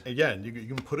can, you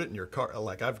can put it in your car.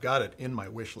 Like I've got it in my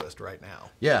wish list right now.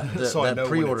 Yeah, so that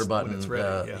pre-order button, it's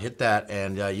ready, hit that,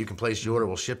 and you can place your order.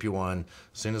 We'll ship you one.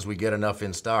 As soon as we get enough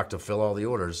in stock to fill all the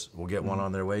orders, we'll get one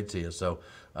on their way to you. So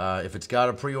if it's got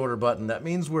a pre-order button, that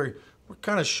means we're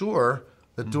kind of sure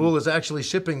that Dual is actually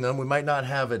shipping them. We might not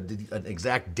have an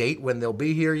exact date when they'll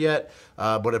be here yet,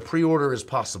 but a pre-order is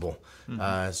possible. We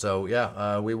want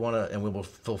to, and we will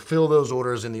fulfill those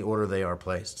orders in the order they are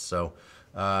placed. So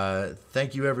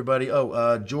thank you, everybody.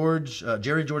 Jerry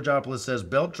Georgopoulos says,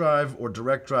 belt drive or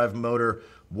direct drive motor,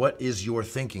 what is your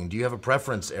thinking? Do you have a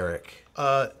preference, Eric?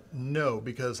 No,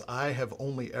 because I have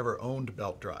only ever owned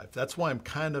belt drive. That's why I'm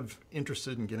kind of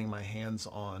interested in getting my hands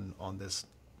on the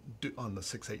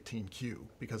 618Q,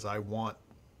 because I want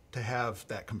to have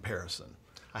that comparison.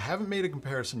 I haven't made a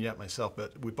comparison yet myself,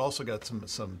 but we've also got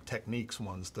some Techniques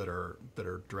ones that are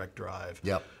direct drive.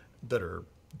 Yep. That are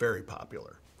very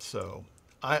popular. So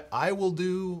I will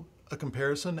do a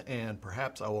comparison, and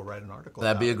perhaps I will write an article.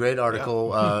 That'd be a great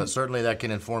article. Yeah. Certainly, that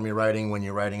can inform your writing when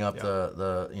you're writing up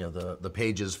the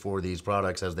pages for these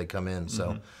products as they come in.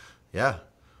 So, yeah,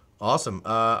 awesome.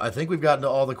 I think we've gotten to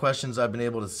all the questions I've been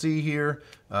able to see here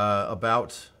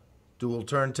about dual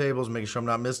turntables. Making sure I'm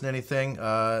not missing anything.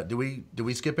 Do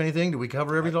we skip anything? Did we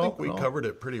cover everything? I think we covered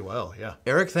it pretty well. Yeah.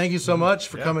 Eric, thank you so much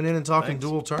for coming in and talking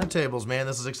dual turntables, man.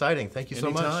 This is exciting. Thank you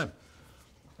so much. Anytime.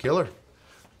 Killer.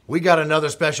 We got another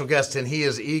special guest, and he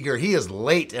is eager. He is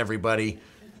late, everybody.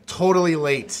 Totally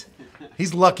late.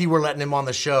 He's lucky we're letting him on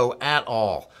the show at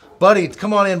all. Buddy,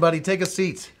 come on in, buddy. Take a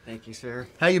seat. Thank you, sir.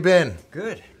 How you been?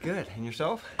 Good, good. And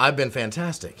yourself? I've been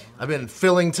fantastic. I've been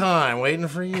filling time waiting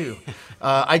for you.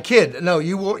 I kid. No,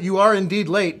 you are indeed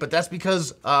late, but that's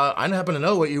because I happen to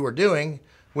know what you were doing,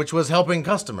 which was helping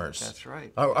customers. That's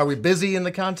right. Are we busy in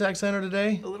the contact center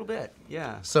today? A little bit,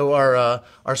 yeah. So our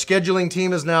scheduling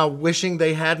team is now wishing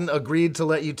they hadn't agreed to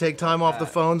let you take time off the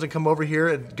phones and come over here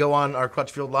and go on our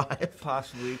Crutchfield Live.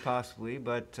 Possibly,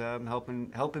 but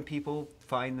helping people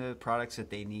find the products that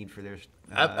they need for their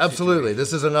Absolutely. situation.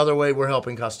 This is another way we're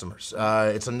helping customers.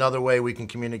 It's another way we can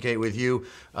communicate with you.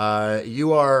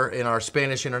 You are in our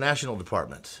Spanish International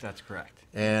Department. That's correct.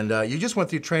 And you just went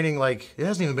through training like, it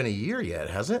hasn't even been a year yet,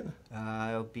 has it?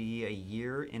 It'll be a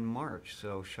year in March,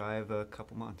 so shy of a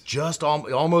couple months. Just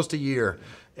almost a year.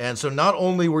 And so not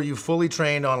only were you fully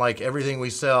trained on like everything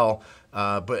we sell,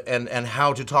 but and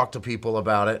how to talk to people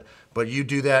about it, but you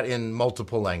do that in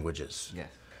multiple languages. Yes.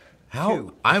 How?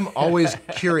 Two. I'm always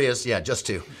curious. Yeah, just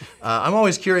two. I'm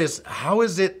always curious. How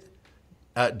is it?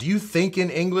 Do you think in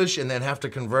English and then have to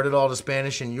convert it all to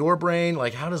Spanish in your brain?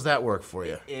 Like, how does that work for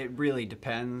you? It really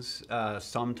depends.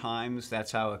 Sometimes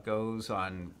that's how it goes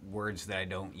on words that I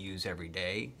don't use every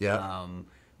day. Yeah.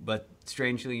 But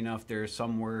strangely enough, there are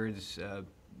some words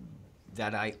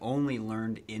that I only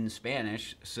learned in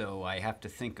Spanish, so I have to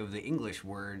think of the English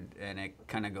word, and it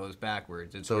kind of goes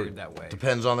backwards. It's weird that way.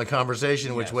 Depends on the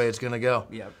conversation which Yes. way it's going to go.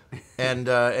 Yep.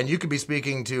 And you could be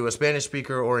speaking to a Spanish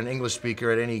speaker or an English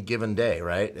speaker at any given day,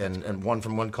 right? And one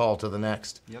from one call to the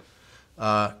next.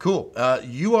 Yep. Cool.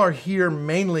 You are here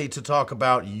mainly to talk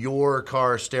about your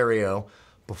car stereo.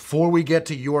 Before we get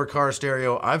to your car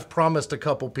stereo, I've promised a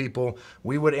couple people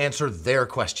we would answer their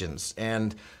questions,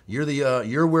 and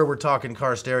you're where we're talking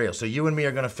car stereo. So you and me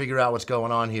are going to figure out what's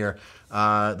going on here.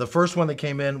 The first one that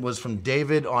came in was from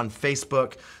David on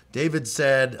Facebook. David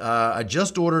said, I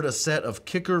just ordered a set of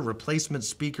kicker replacement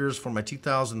speakers for my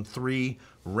 2003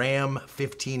 Ram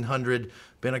 1500.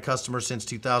 Been a customer since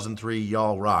 2003.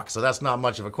 Y'all rock. So that's not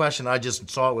much of a question. I just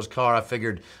saw it was car. I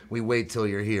figured we wait till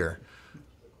you're here.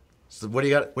 So what do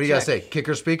you got? What do you got to say?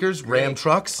 Kicker speakers, Ram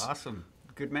trucks. Awesome.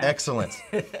 Good match. Excellent.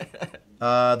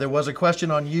 There was a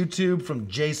question on YouTube from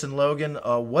Jason Logan.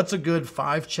 What's a good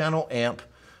 5-channel amp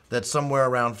that's somewhere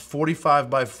around 45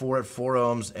 by 4 at 4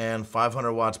 ohms and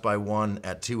 500 watts by 1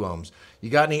 at 2 ohms? You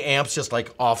got any amps just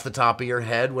like off the top of your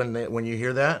head when you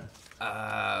hear that?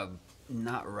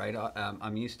 Not right.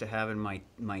 I'm used to having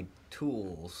my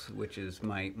tools, which is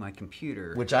my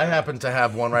computer. Which I happen to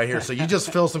have one right here. So you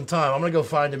just fill some time. I'm going to go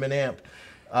find him an amp.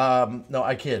 No,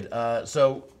 I kid.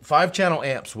 So 5-channel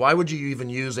amps. Why would you even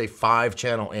use a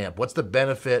 5-channel amp? What's the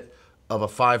benefit of a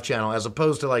 5-channel as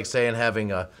opposed to like saying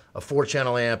having a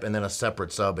 4-channel amp and then a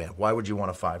separate sub amp? Why would you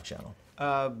want a 5-channel?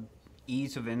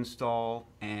 Ease of install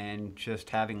and just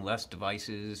having less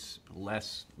devices,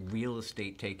 less real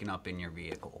estate taken up in your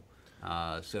vehicle.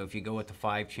 So if you go with the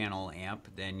 5-channel amp,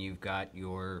 then you've got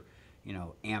your,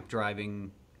 amp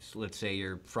driving, let's say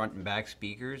your front and back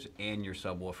speakers and your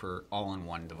subwoofer all in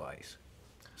one device.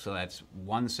 So that's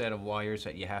one set of wires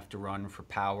that you have to run for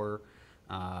power,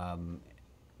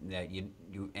 that you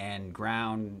and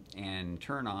ground and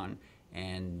turn on,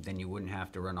 and then you wouldn't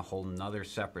have to run a whole nother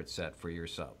separate set for your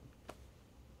sub.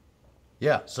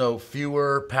 Yeah, so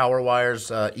fewer power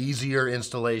wires, easier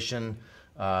installation,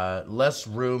 less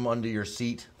room under your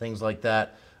seat, things like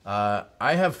that.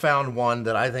 I have found one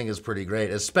that I think is pretty great,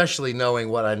 especially knowing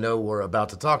what I know we're about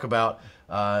to talk about.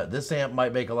 This amp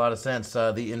might make a lot of sense.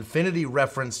 The Infinity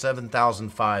Reference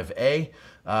 7005A.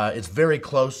 It's very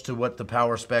close to what the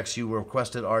power specs you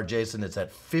requested are, Jason. It's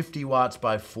at 50 watts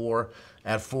by 4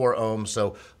 at 4 ohms.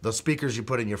 So the speakers you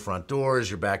put in your front doors,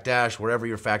 your back dash, wherever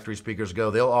your factory speakers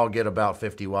go, they'll all get about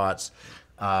 50 watts.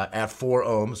 At 4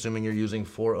 ohms, assuming you're using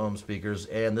 4 ohm speakers,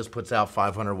 and this puts out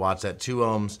 500 watts at 2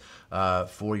 ohms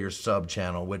for your sub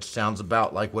channel, which sounds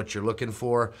about like what you're looking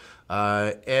for.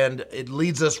 And it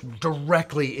leads us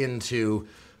directly into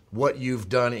what you've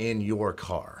done in your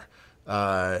car.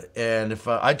 And if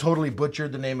I totally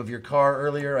butchered the name of your car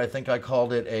earlier, I think I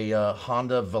called it a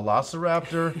Honda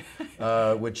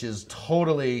Velociraptor, which is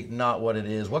totally not what it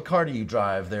is. What car do you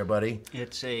drive there, buddy?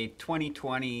 It's a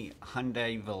 2020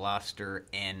 Hyundai Veloster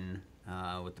N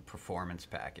with the performance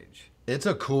package. It's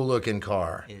a cool looking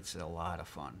car. It's a lot of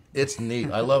fun. It's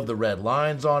neat. I love the red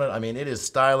lines on it. I mean, it is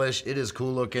stylish. It is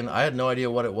cool looking. I had no idea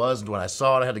what it was. And when I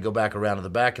saw it, I had to go back around to the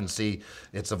back and see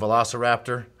it's a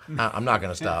Velociraptor. I'm not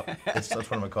going to stop. That's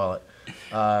what I'm going to call it.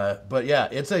 But yeah,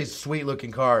 it's a sweet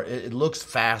looking car. It looks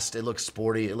fast. It looks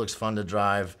sporty. It looks fun to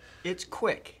drive. It's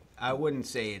quick. I wouldn't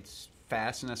say it's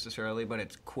fast necessarily, but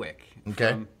it's quick.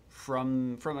 Okay.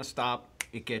 From a stop,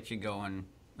 it gets you going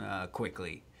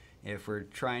quickly. If we're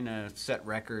trying to set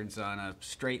records on a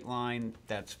straight line,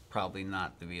 that's probably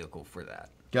not the vehicle for that.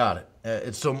 Got it.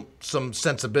 It's some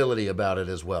sensibility about it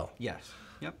as well. Yes.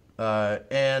 Yep.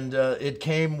 And it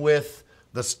came with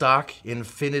the stock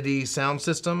Infinity sound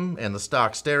system and the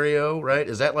stock stereo, right?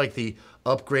 Is that like the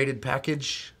upgraded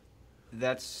package?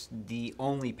 That's the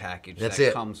only package That's that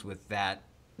it. comes with that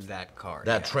car.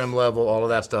 That yes. trim level, all of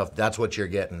that stuff, that's what you're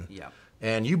getting. Yeah.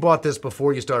 And you bought this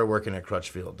before you started working at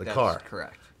Crutchfield, the That's car.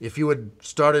 correct. If you had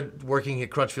started working at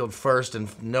Crutchfield first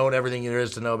and known everything there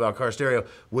is to know about car stereo,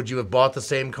 would you have bought the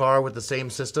same car with the same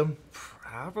system?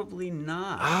 Probably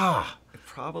not.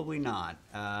 Probably not.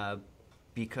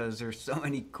 Because there's so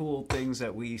many cool things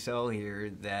that we sell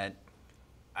here that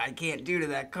I can't do to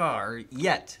that car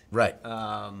yet. Right.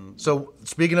 So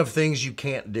speaking of things you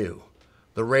can't do,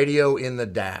 the radio in the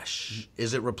dash,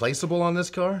 is it replaceable on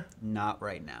this car? Not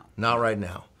right now. Not right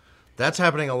now. That's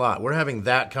happening a lot. We're having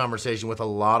that conversation with a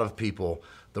lot of people.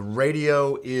 The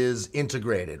radio is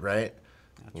integrated, right?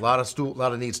 A lot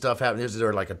of neat stuff happening. Is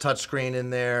there like a touch screen in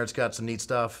there? It's got some neat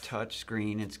stuff. Touch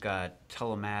screen. It's got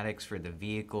telematics for the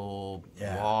vehicle,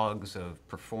 Yeah. logs of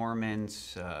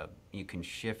performance. You can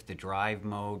shift the drive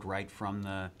mode right from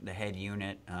the head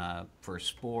unit for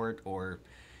sport or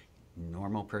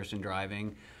normal person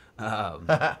driving.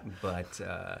 But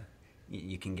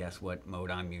you can guess what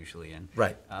mode I'm usually in.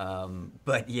 Right.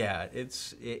 But yeah,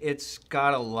 it's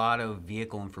got a lot of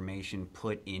vehicle information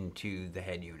put into the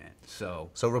head unit. So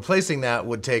replacing that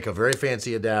would take a very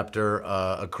fancy adapter,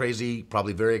 a crazy,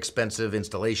 probably very expensive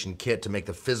installation kit to make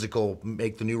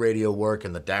the new radio work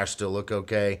and the dash still look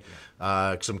okay.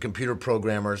 Some computer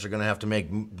programmers are going to have to make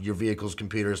your vehicle's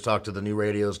computers talk to the new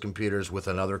radio's computers with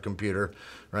another computer,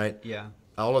 right? yeah.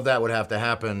 All of that would have to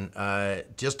happen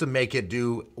just to make it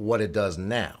do what it does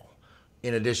now,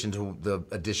 in addition to the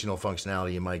additional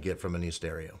functionality you might get from a new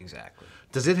stereo. Exactly.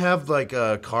 Does it have like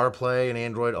CarPlay and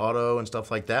Android Auto and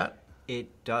stuff like that?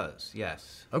 It does,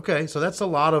 yes. Okay, so that's a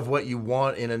lot of what you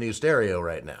want in a new stereo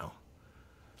right now.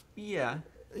 Yeah.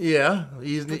 Yeah,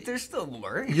 But there's still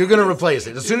more. you're going to replace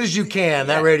it. As soon as you can,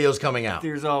 that radio's coming out.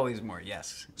 There's always more,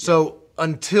 yes. So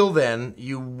until then,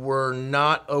 you were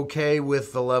not okay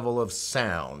with the level of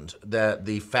sound that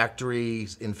the factory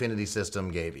Infinity system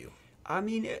gave you. I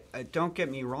mean, don't get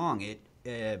me wrong.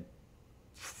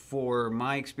 For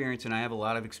my experience, and I have a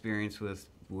lot of experience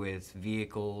with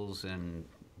vehicles and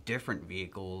different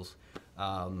vehicles,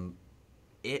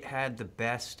 it had the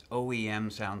best OEM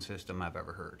sound system I've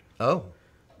ever heard. Oh,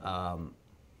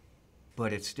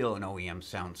 But it's still an OEM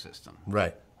sound system.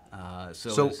 right.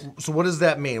 So So what does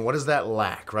that mean? What does that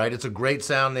lack, right? It's a great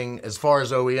sounding, as far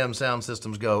as OEM sound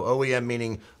systems go, OEM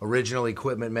meaning original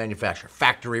equipment manufacturer,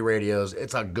 factory radios,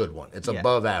 it's a good one. It's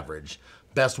above average.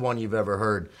 Best one you've ever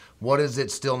heard. What is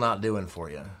it still not doing for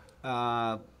you?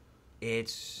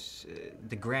 it's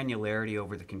the granularity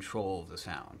over the control of the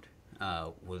sound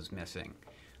was missing.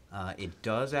 It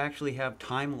does actually have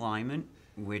time alignment,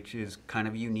 which is kind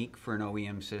of unique for an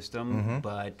OEM system,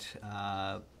 but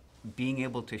being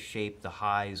able to shape the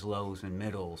highs, lows, and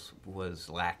middles was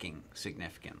lacking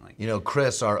significantly. You know,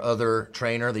 Chris, our other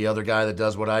trainer, the other guy that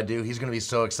does what I do, he's going to be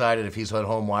so excited if he's at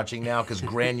home watching now because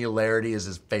granularity is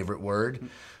his favorite word.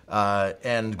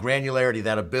 And granularity,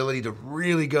 that ability to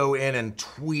really go in and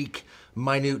tweak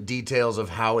minute details of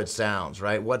how it sounds,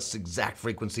 right? What exact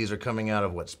frequencies are coming out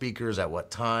of what speakers at what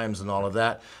times and all of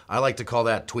that. I like to call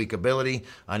that tweakability.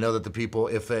 I know that the people,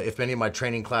 if any of my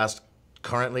training class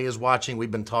currently is watching,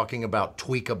 we've been talking about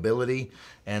tweakability,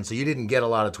 and so you didn't get a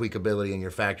lot of tweakability in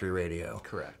your factory radio.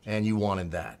 Correct. And you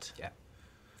wanted that. Yeah.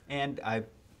 And I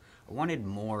wanted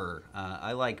more.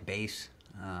 I like bass,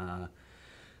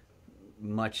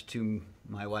 much to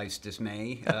my wife's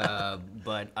dismay,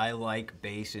 but I like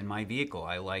bass in my vehicle.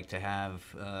 I like to have,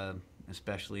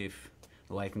 especially if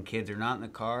the wife and kids are not in the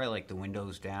car, I like the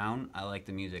windows down. I like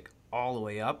the music all the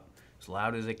way up, as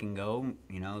loud as it can go,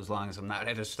 you know, as long as I'm not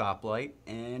at a stoplight.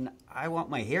 And I want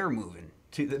my hair moving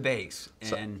to the bass.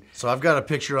 And So I've got a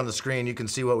picture on the screen. You can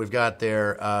see what we've got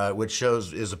there, which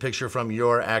is a picture from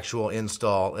your actual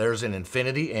install. There's an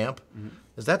Infinity amp.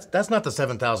 That's not the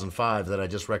 7005 that I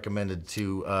just recommended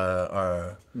to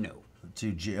no,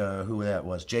 who that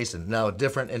was, Jason. No,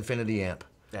 different Infinity amp.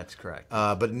 that's correct.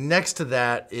 But next to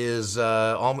that is,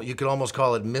 you could almost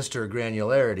call it Mr.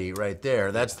 Granularity right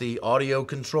there. That's the audio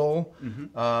control.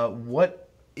 What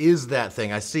is that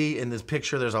thing? I see in this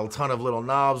picture there's a ton of little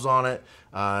knobs on it.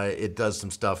 It does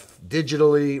some stuff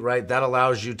digitally, right? That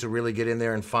allows you to really get in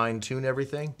there and fine tune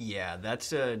everything. Yeah,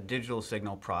 that's a digital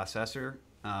signal processor.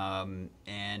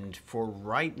 And for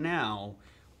right now,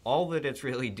 all that it's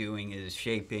really doing is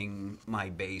shaping my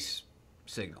bass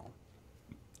signal.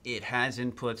 it has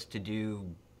inputs to do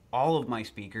all of my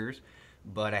speakers,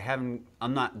 but I'm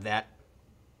not that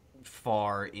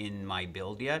far in my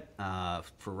build yet.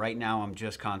 For right now, I'm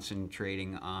just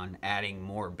concentrating on adding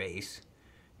more bass,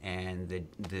 and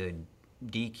the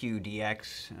DQ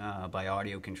DX by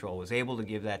Audio Control was able to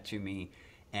give that to me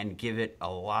and give it a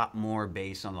lot more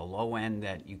bass on the low end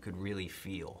that you could really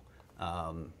feel.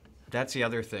 That's the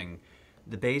other thing.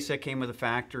 The bass that came with the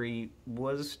factory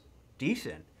was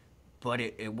decent, but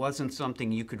it wasn't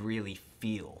something you could really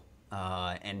feel.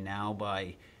 And now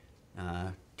by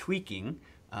tweaking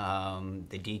the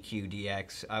DQ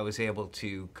DX, I was able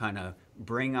to kind of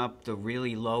bring up the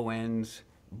really low ends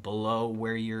below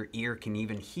where your ear can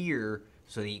even hear,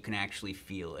 so that you can actually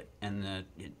feel it, and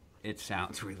it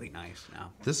sounds really nice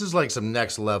now. This is like some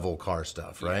next level car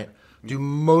stuff, right? Yeah. Do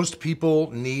most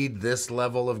people need this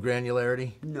level of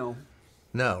granularity? No.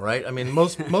 No, right? I mean,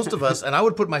 most of us, and I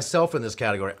would put myself in this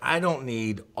category, I don't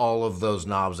need all of those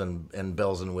knobs and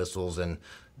bells and whistles and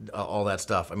all that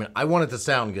stuff. I mean, I want it to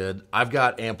sound good. I've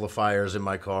got amplifiers in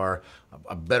my car,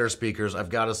 better speakers. I've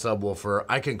got a subwoofer.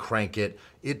 I can crank it.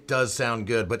 It does sound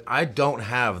good, but I don't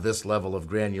have this level of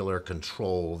granular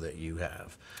control that you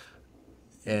have.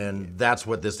 And that's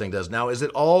what this thing does. Now, is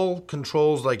it all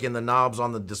controls like in the knobs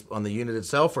on the unit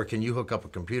itself, or can you hook up a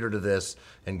computer to this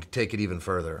and take it even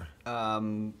further?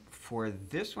 For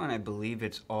this one, I believe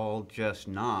it's all just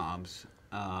knobs.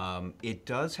 It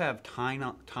does have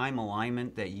time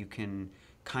alignment that you can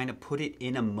kind of put it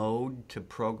in a mode to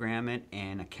program it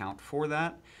and account for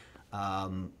that.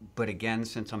 But again,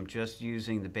 since I'm just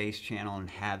using the bass channel and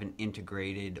haven't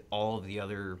integrated all of the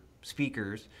other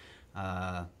speakers,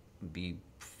 be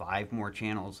 5 more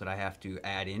channels that I have to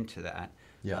add into that.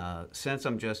 Yeah. Since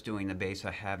I'm just doing the bass,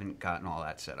 I haven't gotten all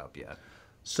that set up yet.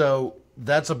 So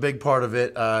that's a big part of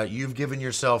it. You've given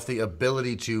yourself the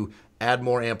ability to add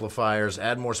more amplifiers,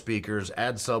 add more speakers,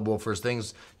 add subwoofers,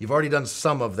 things. You've already done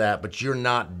some of that, but you're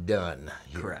not done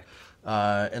here. Correct.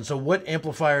 And so what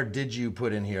amplifier did you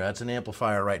put in here? That's an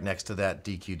amplifier right next to that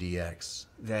DQ-DX.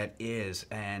 That is,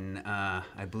 and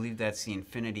I believe that's the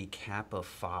Infinity Kappa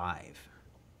 5.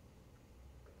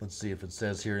 Let's see if it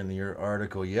says here in your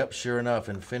article. Yep, sure enough,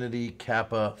 Infinity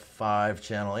Kappa 5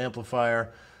 channel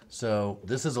amplifier. So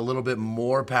this is a little bit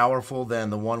more powerful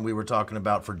than the one we were talking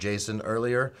about for Jason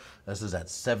earlier. This is at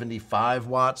 75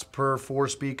 watts per 4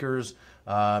 speakers.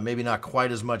 Maybe not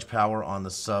quite as much power on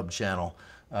the sub channel.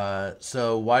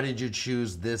 So why did you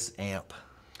choose this amp?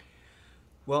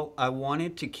 Well, I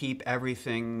wanted to keep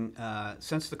everything,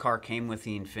 since the car came with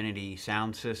the Infinity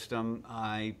sound system,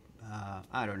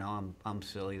 I don't know, I'm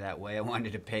silly that way. I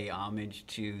wanted to pay homage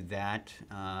to that,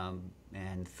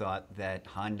 and thought that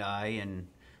Hyundai and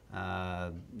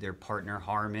their partner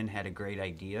Harman had a great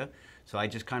idea. So I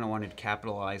just kind of wanted to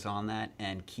capitalize on that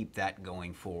and keep that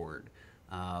going forward.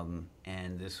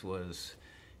 And this was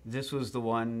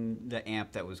the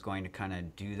amp that was going to kind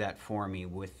of do that for me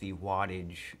with the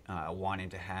wattage I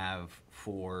wanted to have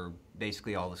for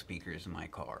basically all the speakers in my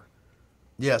car.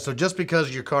 Yeah, so just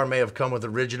because your car may have come with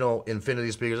original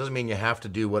Infinity speakers doesn't mean you have to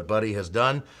do what Buddy has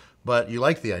done, but you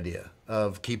like the idea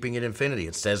of keeping it Infinity.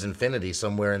 It says Infinity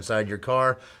somewhere inside your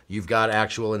car. You've got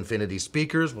actual Infinity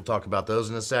speakers. We'll talk about those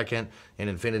in a second. An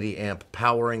Infinity amp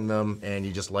powering them, and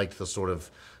you just liked the sort of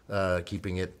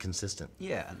keeping it consistent.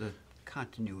 Yeah, the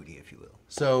continuity, if you will.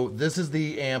 So this is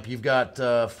the amp. You've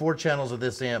got 4 channels of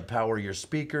this amp power your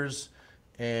speakers.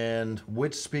 And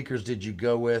which speakers did you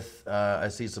go with? I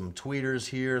see some tweeters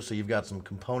here, so you've got some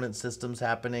component systems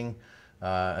happening.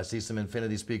 I see some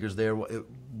Infinity speakers there.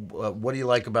 What do you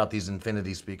like about these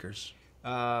Infinity speakers?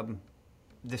 The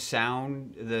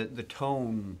sound, the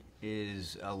tone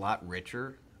is a lot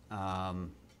richer,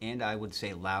 and I would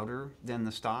say louder than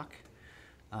the stock.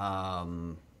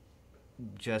 They're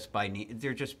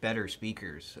just better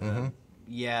speakers.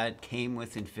 Yeah, it came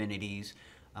with Infinities,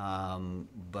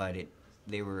 but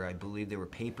I believe they were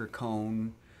paper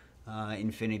cone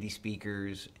Infinity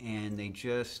speakers, and they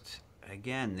just,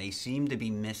 again, they seem to be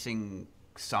missing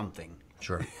something.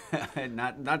 Sure.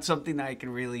 not something that I can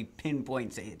really pinpoint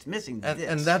and say it's missing this.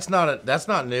 And that's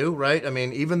not new, right? I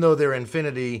mean, even though they're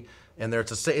Infinity and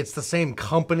it's the same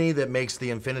company that makes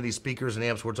the Infinity speakers and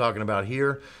amps we're talking about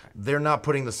here, they're not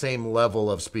putting the same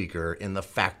level of speaker in the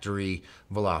factory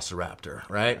Velociraptor,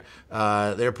 right?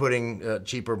 They're putting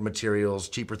cheaper materials,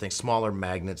 cheaper things, smaller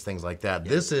magnets, things like that.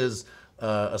 Yeah. This is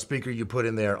a speaker you put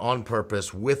in there on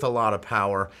purpose with a lot of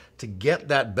power to get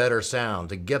that better sound,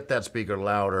 to get that speaker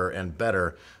louder and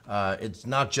better. It's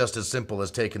not just as simple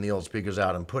as taking the old speakers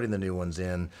out and putting the new ones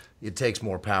in. It takes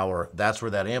more power. That's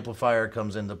where that amplifier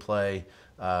comes into play.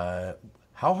 How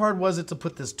hard was it to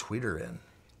put this tweeter in?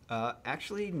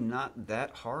 Actually, not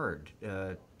that hard,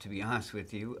 to be honest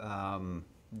with you.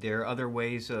 There are other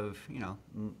ways of,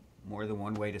 more than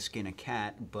one way to skin a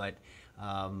cat, but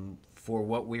for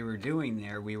what we were doing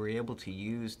there, we were able to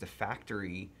use the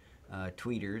factory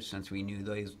tweeters, since we knew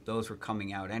those were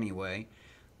coming out anyway,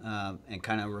 and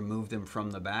kind of remove them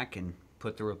from the back and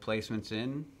put the replacements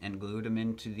in and glued them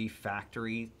into the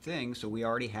factory thing. So we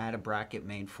already had a bracket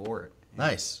made for it.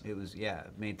 Nice. It was,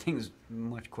 it made things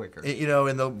much quicker.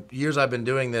 In the years I've been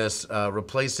doing this,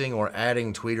 replacing or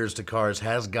adding tweeters to cars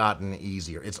has gotten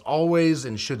easier. It's always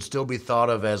and should still be thought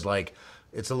of as like,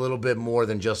 it's a little bit more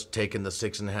than just taking the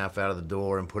 6.5 out of the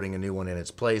door and putting a new one in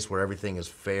its place, where everything is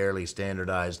fairly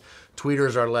standardized.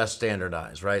 Tweeters are less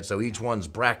standardized, right? So each one's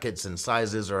brackets and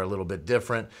sizes are a little bit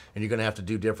different, and you're gonna have to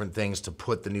do different things to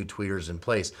put the new tweeters in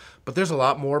place. But there's a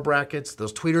lot more brackets.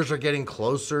 Those tweeters are getting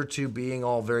closer to being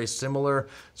all very similar.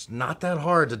 It's not that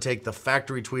hard to take the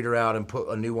factory tweeter out and put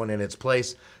a new one in its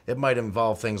place. It might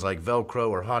involve things like Velcro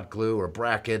or hot glue or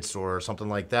brackets or something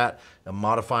like that, and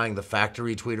modifying the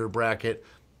factory tweeter bracket.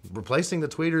 Replacing the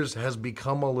tweeters has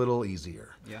become a little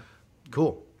easier. Yeah.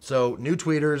 Cool. So new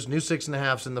tweeters, new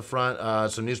 6.5s in the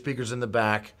front, so new speakers in the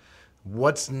back.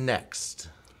 What's next?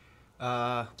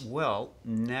 Well,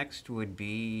 next would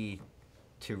be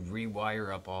to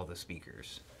rewire up all the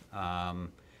speakers.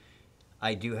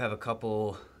 I do have a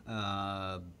couple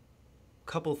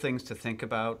things to think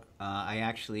about. That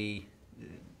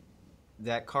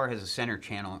car has a center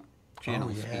channel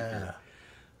speaker.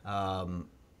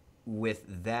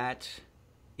 With that,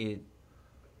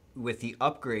 with the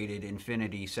upgraded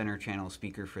Infinity center channel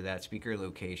speaker for that speaker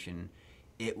location,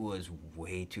 it was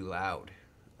way too loud,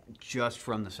 just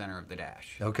from the center of the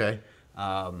dash. Okay.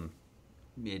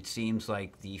 It seems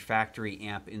like the factory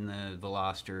amp in the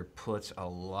Veloster puts a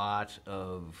lot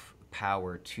of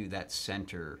power to that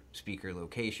center speaker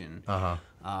location.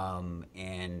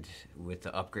 And with the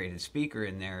upgraded speaker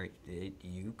in there,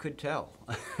 you could tell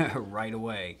right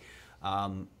away.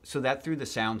 So that threw the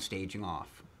sound staging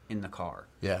off in the car.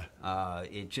 Yeah.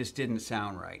 It just didn't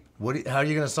sound right. How are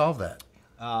you going to solve that?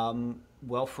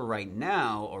 Well, for right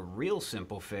now, a real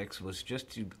simple fix was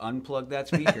just to unplug that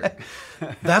speaker.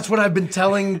 That's what I've been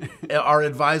telling our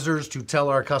advisors to tell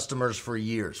our customers for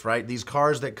years, right? These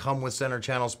cars that come with center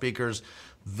channel speakers,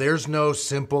 there's no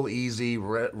simple, easy,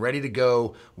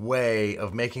 ready-to-go way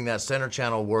of making that center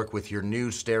channel work with your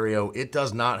new stereo. It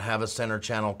does not have a center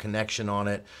channel connection on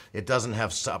it. It doesn't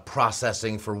have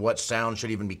processing for what sound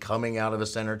should even be coming out of a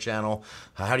center channel.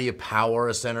 How do you power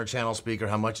a center channel speaker?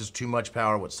 How much is too much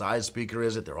power? What size speaker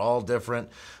is it? They're all different.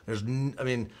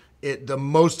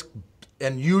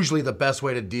 And usually the best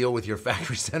way to deal with your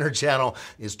factory center channel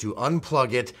is to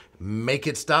unplug it, make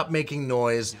it stop making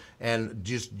noise, and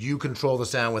just you control the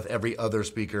sound with every other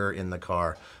speaker in the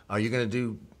car. Are you going to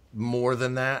do more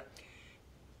than that?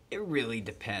 It really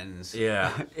depends.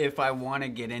 Yeah. If I want to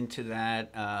get into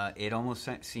that, it almost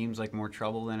seems like more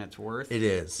trouble than it's worth. It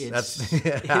is.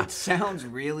 It sounds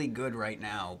really good right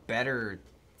now, better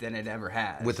than it ever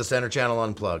has. With the center channel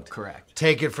unplugged. Correct.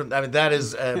 Take it from, that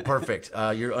is perfect.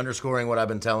 You're underscoring what I've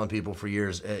been telling people for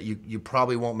years. You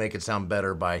probably won't make it sound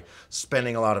better by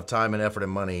spending a lot of time and effort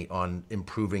and money on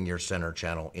improving your center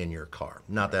channel in your car.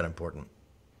 Not that important.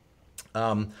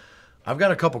 I've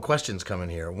got a couple questions coming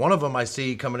here. One of them I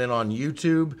see coming in on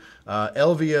YouTube.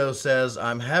 LVO says,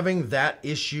 I'm having that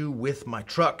issue with my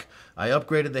truck. I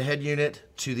upgraded the head unit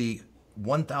to the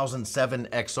 1007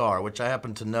 XR, which I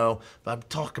happen to know. I've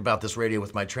talked about this radio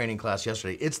with my training class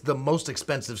yesterday. It's the most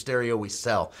expensive stereo we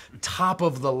sell. Top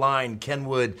of the line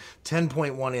Kenwood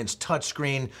 10.1 inch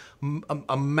touchscreen,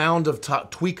 a mound of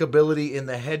tweakability in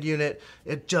the head unit.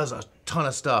 It does a ton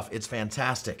of stuff. It's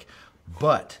fantastic.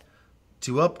 But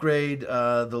to upgrade,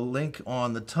 the link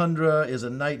on the Tundra is a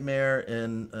nightmare,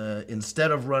 and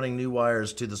instead of running new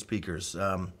wires to the speakers.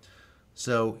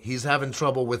 So he's having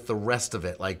trouble with the rest of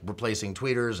it, like replacing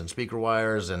tweeters and speaker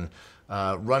wires and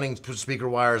running speaker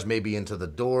wires maybe into the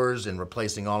doors and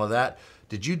replacing all of that.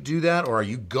 Did you do that, or are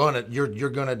you you're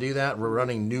gonna do that? We're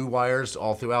running new wires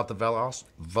all throughout the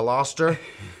Veloster.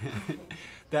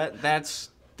 That's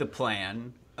the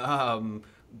plan,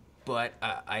 but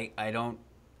I don't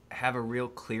have a real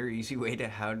clear, easy way to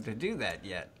how to do that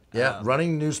yet. Yeah,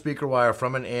 running new speaker wire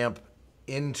from an amp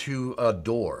into a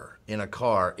door in a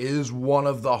car is one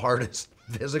of the hardest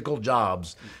physical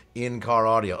jobs in car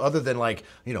audio, other than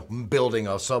building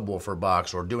a subwoofer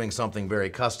box or doing something very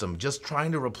custom. Just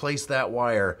trying to replace that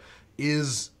wire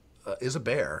is a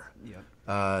bear.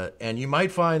 Yeah. And you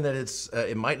might find that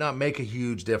it might not make a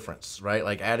huge difference, right?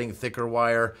 Like adding thicker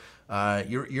wire.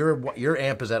 Your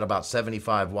amp is at about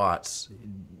 75 watts.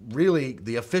 really,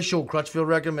 the official Crutchfield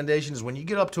recommendation is when you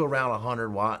get up to around 100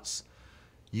 watts,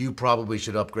 you probably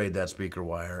should upgrade that speaker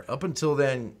wire. Up until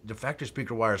then, the factory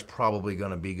speaker wire is probably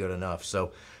going to be good enough.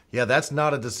 So, yeah, that's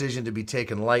not a decision to be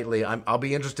taken lightly. I'll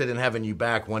be interested in having you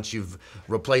back once you've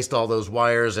replaced all those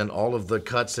wires and all of the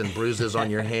cuts and bruises on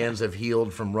your hands have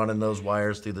healed from running those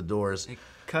wires through the doors.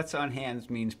 Cuts on hands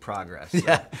means progress.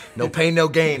 Yeah, no pain, no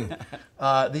gain.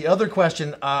 The other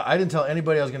question, I didn't tell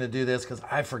anybody I was going to do this because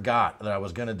I forgot that I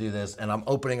was going to do this, and I'm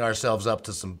opening ourselves up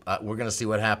to some, we're going to see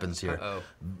what happens here. Uh-oh.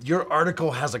 Your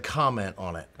article has a comment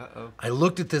on it. Uh-oh. I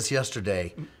looked at this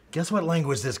yesterday. Guess what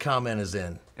language this comment is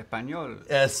in? Español.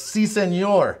 Sí,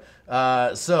 señor.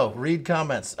 So, read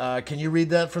comments. Can you read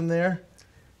that from there?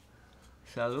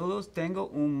 Saludos, tengo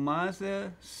un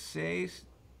Mazda 6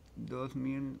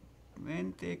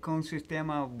 2020 con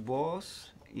sistema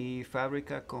voz y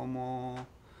fábrica como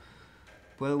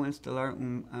puedo instalar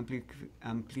un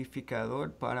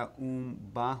amplificador para un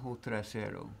bajo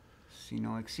trasero. Si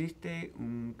no existe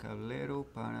un cablero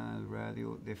para el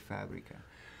radio de fábrica.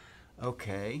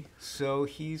 Okay, so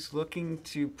he's looking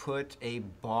to put a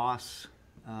Boss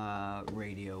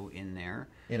radio in there.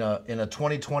 In a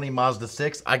 2020 Mazda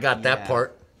 6. I got that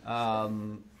part.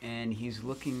 And he's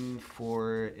looking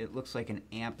for, it looks like an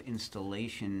amp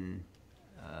installation.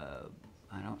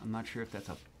 I'm not sure if that's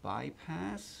a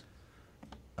bypass.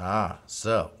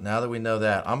 So now that we know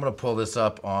that, I'm going to pull this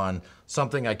up on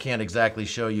something I can't exactly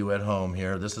show you at home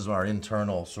here. This is our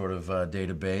internal sort of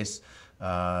database.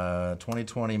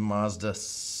 2020 Mazda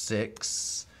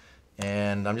 6.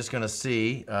 And I'm just going to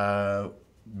see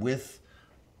with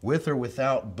or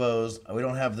without Bose. We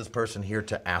don't have this person here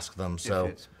to ask them. So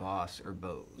if it's Boss or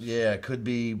Bose. Yeah, it could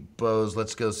be Bose.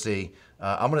 Let's go see.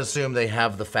 I'm going to assume they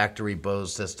have the factory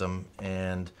Bose system.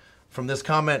 And from this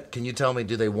comment, can you tell me,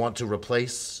 do they want to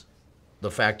replace the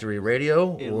factory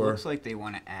radio? It or looks like they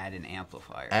want to add an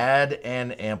amplifier. Add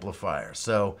an amplifier.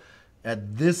 So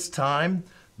at this time,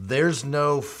 there's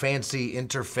no fancy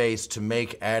interface to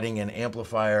make adding an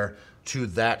amplifier to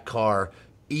that car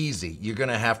easy. You're going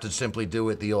to have to simply do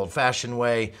it the old-fashioned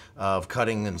way of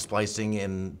cutting and splicing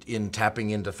in tapping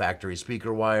into factory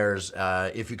speaker wires.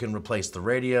 If you can replace the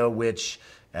radio, which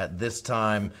at this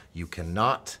time you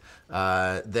cannot,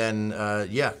 then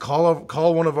yeah,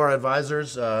 call one of our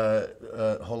advisors,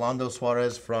 Rolando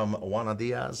Suarez from Juana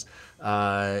Diaz.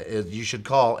 You should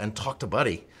call and talk to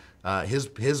Buddy. His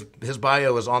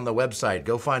bio is on the website.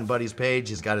 Go find Buddy's page.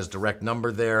 He's got his direct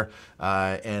number there,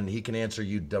 and he can answer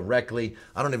you directly.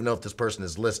 I don't even know if this person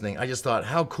is listening. I just thought,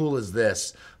 how cool is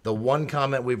this? The one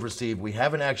comment we've received, we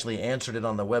haven't actually answered it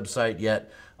on the website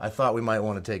yet. I thought we might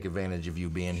want to take advantage of you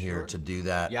being here to do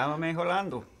that. Llámame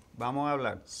Rolando. Vamos a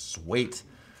hablar. Sweet.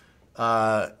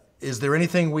 Is there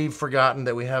anything we've forgotten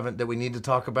that we need to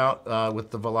talk about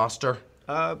with the Veloster?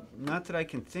 Not that I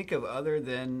can think of, other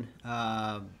than.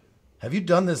 Have you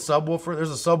done this subwoofer? There's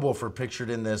a subwoofer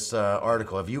pictured in this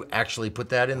article. Have you actually put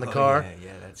that in the car?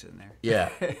 Yeah, that's in there. Yeah,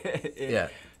 yeah.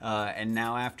 And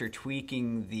now after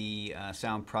tweaking the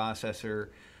sound processor,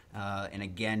 and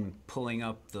again pulling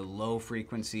up the low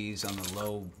frequencies on the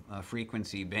low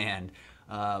frequency band,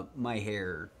 my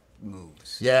hair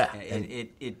moves. Yeah.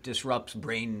 It disrupts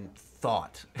brain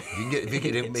thought.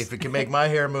 If it can make my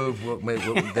hair move,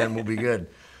 then we'll be good.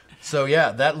 So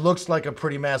yeah, that looks like a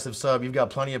pretty massive sub. You've got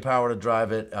plenty of power to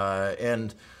drive it, are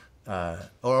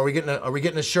we getting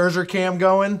a Scherzer cam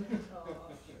going?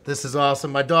 This is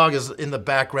awesome. My dog is in the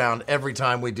background every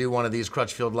time we do one of these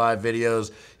Crutchfield Live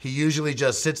videos. He usually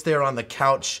just sits there on the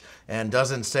couch and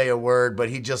doesn't say a word, but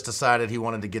he just decided he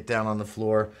wanted to get down on the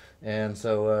floor. And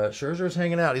so Scherzer's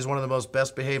hanging out. He's one of the most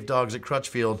best behaved dogs at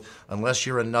Crutchfield, unless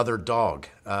you're another dog,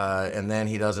 and then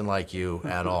he doesn't like you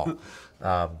at all.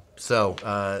 So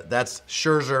that's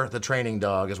Scherzer, the training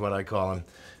dog, is what I call him.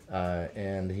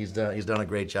 And he's done a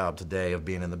great job today of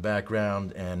being in the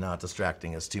background and not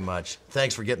distracting us too much.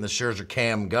 Thanks for getting the Scherzer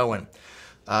cam going.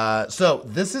 So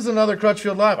this is another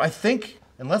Crutchfield Live. I think,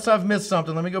 unless I've missed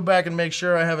something, let me go back and make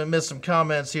sure I haven't missed some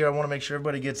comments here. I want to make sure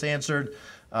everybody gets answered.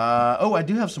 Oh, I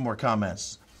do have some more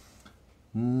comments.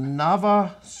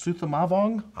 Nava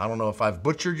Suthamavong, I don't know if I've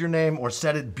butchered your name or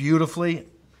said it beautifully.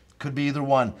 Could be either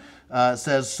one.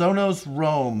 Says Sonos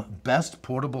Roam, best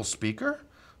portable speaker?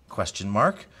 Question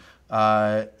mark.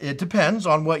 It depends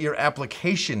on what your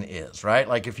application is, right?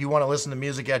 Like if you want to listen to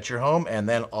music at your home and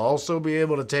then also be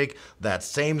able to take that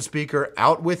same speaker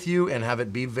out with you and have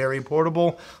it be very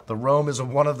portable, the Roam is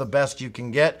one of the best you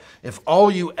can get. If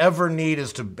all you ever need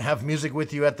is to have music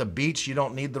with you at the beach, you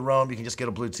don't need the Roam. You can just get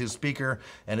a Bluetooth speaker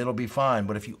and it'll be fine.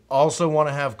 But if you also want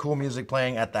to have cool music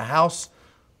playing at the house,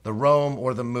 The Roam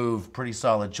or the Move, pretty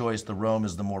solid choice. The Roam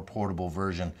is the more portable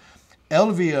version.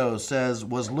 Elvio says,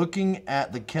 was looking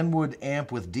at the Kenwood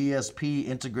amp with DSP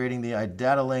integrating the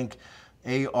iDataLink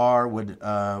AR.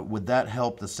 Would that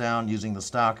help the sound using the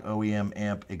stock OEM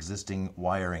amp existing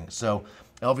wiring? So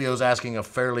Elvio's asking a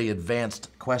fairly advanced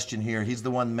question here. He's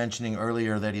the one mentioning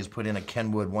earlier that he's put in a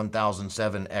Kenwood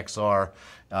 1007 XR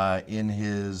in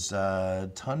his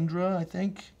Tundra, I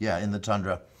think. Yeah, in the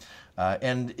Tundra.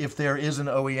 And if there is an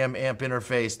OEM amp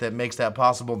interface that makes that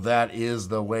possible, that is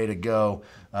the way to go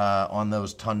on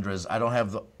those Tundras. I don't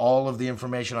have all of the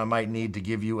information I might need to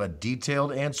give you a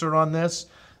detailed answer on this,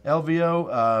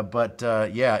 Elvio, but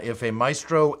yeah, if a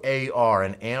Maestro AR,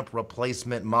 an amp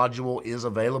replacement module, is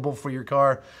available for your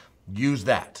car, use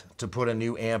that to put a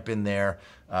new amp in there.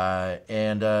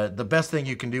 And the best thing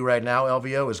you can do right now,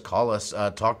 Elvio, is call us,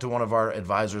 talk to one of our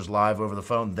advisors live over the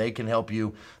phone. They can help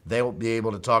you. They'll be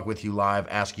able to talk with you live,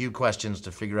 ask you questions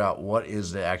to figure out what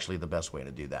is actually the best way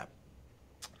to do that.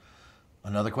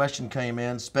 Another question came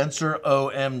in. Spencer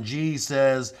OMG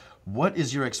says, what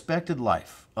is your expected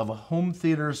life of a home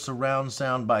theater surround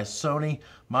sound by Sony?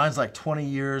 Mine's like 20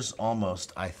 years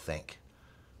almost, I think.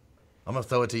 I'm going to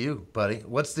throw it to you, buddy.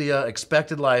 What's the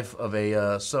expected life of a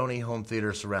Sony home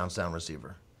theater surround sound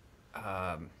receiver?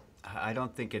 I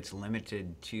don't think it's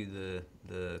limited to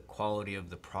the quality of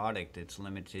the product. It's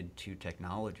limited to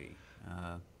technology.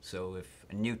 So if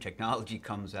a new technology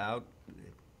comes out,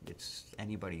 it's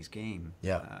anybody's game.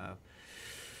 Yeah.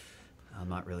 I'm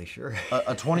not really sure.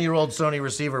 A 20-year-old Sony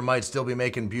receiver might still be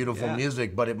making beautiful Yeah.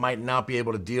 music, but it might not be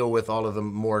able to deal with all of the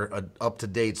more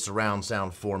up-to-date surround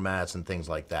sound formats and things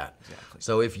like that. Exactly.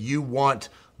 So if you want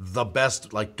the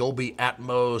best, like Dolby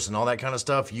Atmos and all that kind of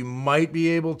stuff, you might be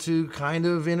able to kind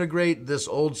of integrate this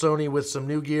old Sony with some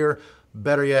new gear.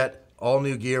 Better yet, all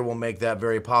new gear will make that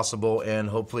very possible, and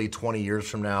hopefully 20 years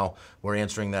from now, we're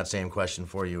answering that same question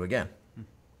for you again.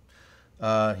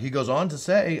 He goes on to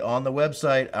say, on the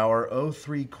website, our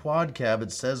 03 quad cab,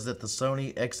 it says that the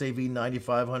Sony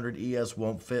XAV9500 ES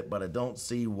won't fit, but I don't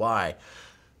see why.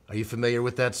 Are you familiar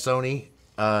with that Sony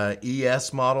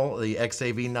ES model, the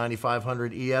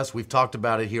XAV9500 ES? We've talked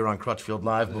about it here on Crutchfield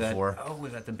Live before.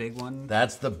 Was that the big one?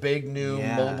 That's the big new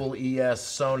mobile ES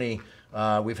Sony.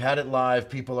 We've had it live.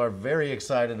 People are very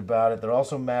excited about it. They're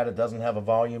also mad it doesn't have a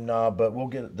volume knob, but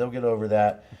they'll get over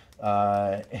that.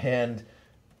 And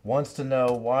wants to know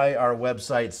why our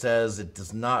website says it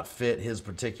does not fit his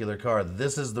particular car.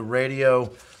 This is the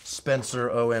radio Spencer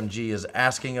OMG is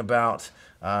asking about,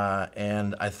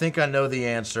 and I think I know the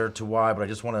answer to why, but I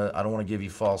don't want to give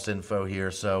you false info here.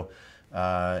 So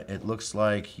it looks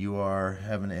like you are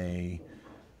having a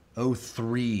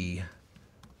 03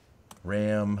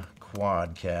 Ram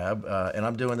quad cab, and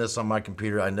I'm doing this on my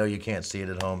computer. I know you can't see it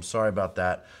at home. Sorry about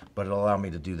that, but it'll allow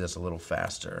me to do this a little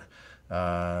faster.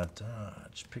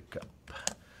 Dodge pickup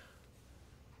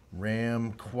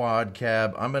Ram quad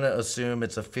cab. I'm gonna assume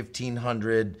it's a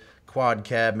 1500 quad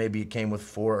cab. Maybe it came with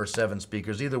 4 or 7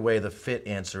 speakers. Either way, the fit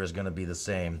answer is gonna be the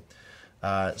same.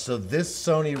 So this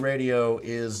Sony radio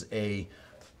is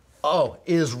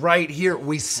is right here.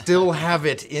 We still have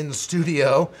it in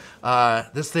studio.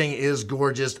 This thing is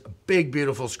gorgeous. Big,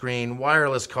 beautiful screen,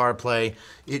 wireless CarPlay.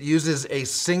 It uses a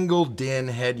single DIN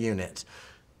head unit.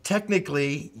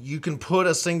 Technically, you can put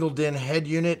a single DIN head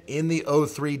unit in the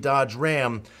 03 Dodge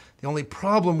Ram. The only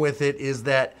problem with it is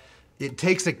that it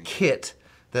takes a kit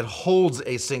that holds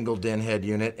a single DIN head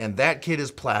unit, and that kit is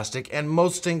plastic, and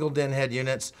most single DIN head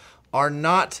units are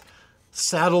not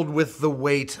saddled with the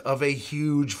weight of a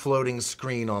huge floating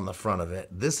screen on the front of it.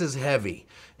 This is heavy,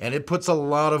 and it puts a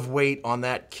lot of weight on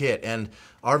that kit. And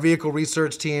our vehicle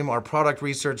research team, our product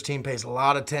research team pays a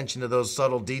lot of attention to those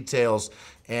subtle details,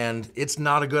 and it's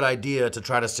not a good idea to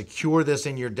try to secure this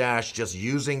in your dash just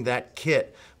using that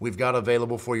kit we've got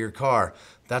available for your car.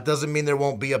 That doesn't mean there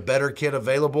won't be a better kit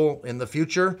available in the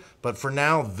future, but for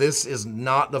now, this is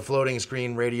not the floating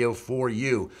screen radio for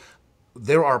you.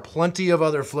 There are plenty of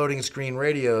other floating screen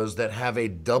radios that have a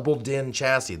double DIN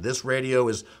chassis. This radio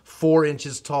is 4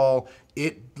 inches tall.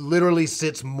 It literally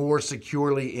sits more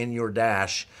securely in your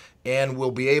dash and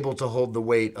will be able to hold the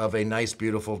weight of a nice,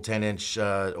 beautiful 10-inch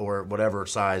or whatever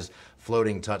size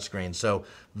floating touchscreen. So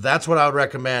that's what I would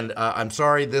recommend. I'm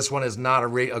sorry this one is not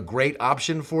a great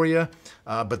option for you,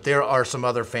 but there are some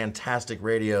other fantastic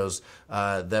radios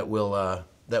that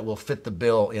will fit the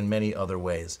bill in many other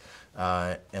ways.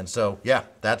 And so, yeah,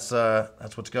 that's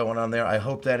what's going on there. I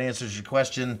hope that answers your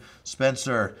question,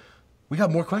 Spencer. We got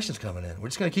more questions coming in. We're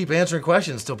just going to keep answering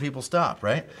questions till people stop,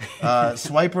 right?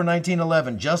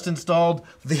 Swiper1911, just installed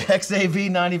the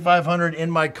XAV 9500 in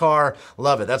my car.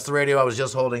 Love it. That's the radio I was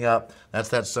just holding up. That's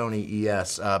that Sony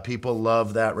ES. People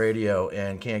love that radio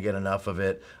and can't get enough of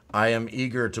it. I am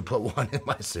eager to put one in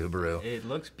my Subaru. It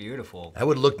looks beautiful. That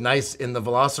would look nice in the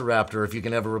Velociraptor if you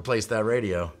can ever replace that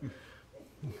radio.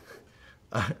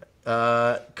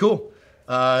 Cool.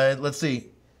 Let's see.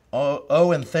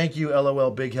 Oh, and thank you,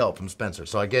 LOL, big help from Spencer.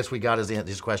 So I guess we got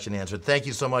his question answered. Thank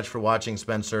you so much for watching,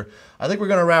 Spencer. I think we're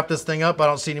going to wrap this thing up. I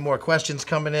don't see any more questions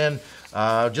coming in.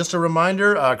 Just a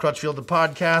reminder, Crutchfield the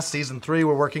Podcast, Season 3,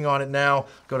 we're working on it now.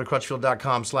 Go to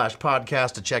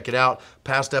crutchfield.com/podcast to check it out.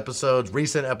 Past episodes,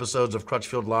 recent episodes of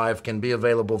Crutchfield Live can be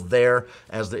available there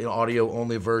as the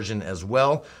audio-only version as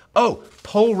well. Oh,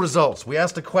 poll results. We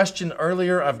asked a question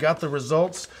earlier. I've got the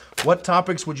results. What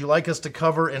topics would you like us to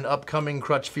cover in upcoming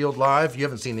Crutchfield Live? You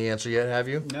haven't seen the answer yet, have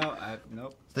you? No,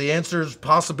 nope. The answers,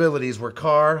 possibilities, were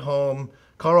car, home,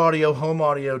 car audio, home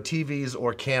audio, TVs,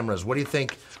 or cameras. What do you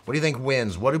think? What do you think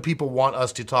wins? What do people want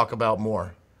us to talk about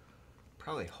more?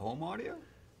 Probably home audio?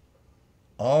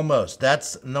 Almost.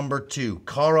 That's number 2.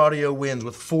 Car audio wins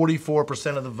with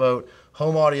 44% of the vote.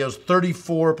 Home audio's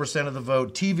 34% of the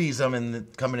vote. TVs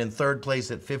coming in third place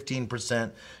at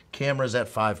 15%. Cameras at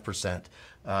 5%.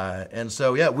 And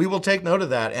so, yeah, we will take note of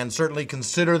that and certainly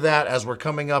consider that as we're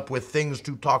coming up with things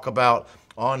to talk about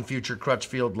on future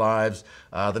Crutchfield Lives.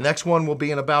 The next one will be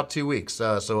in about 2 weeks.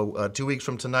 So 2 weeks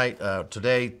from tonight,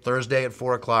 today, Thursday at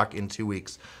 4 o'clock in 2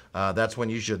 weeks. That's when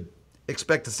you should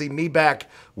expect to see me back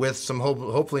with some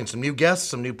hopefully some new guests,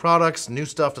 some new products, new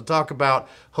stuff to talk about.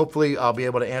 Hopefully I'll be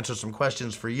able to answer some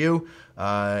questions for you.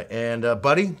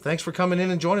 Buddy, thanks for coming in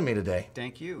and joining me today.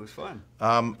 Thank you. It was fun.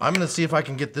 I'm going to see if I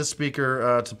can get this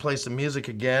speaker to play some music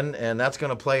again, and that's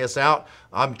going to play us out.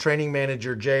 I'm training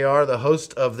manager JR, the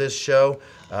host of this show.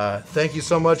 Thank you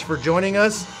so much for joining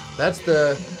us. That's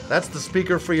the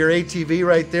speaker for your ATV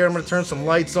right there. I'm going to turn some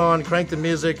lights on, crank the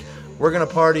music. We're going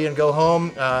to party and go home.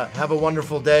 Have a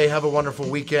wonderful day. Have a wonderful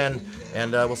weekend.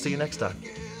 And we'll see you next time.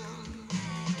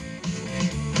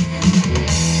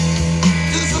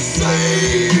 It's the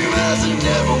same as it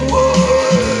never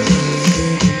was.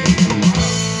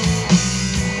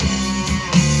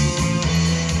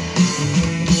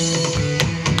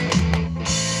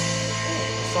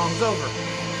 The song's over.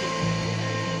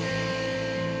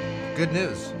 Good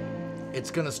news.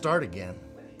 It's going to start again.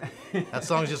 That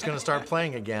song's just going to start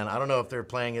playing again. I don't know if they're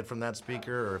playing it from that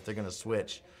speaker or if they're going to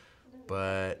switch.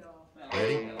 But,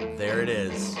 ready? There it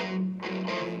is.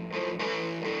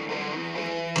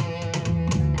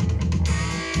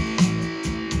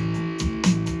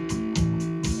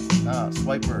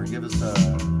 Swiper, give us a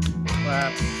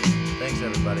clap. Thanks,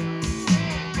 everybody.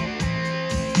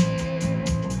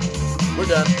 We're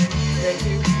done. Thank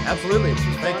you. Absolutely.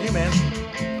 Thank you, man.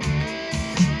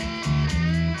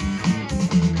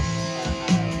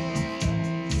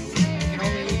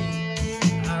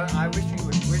 I wish you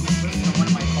would listen to one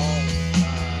of my calls.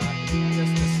 I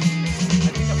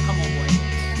think I've come a way.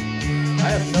 I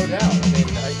have no doubt. I mean,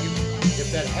 if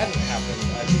that hadn't happened,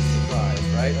 I'd be surprised,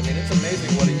 right? I mean, it's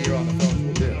amazing what a year on the phones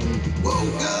will do.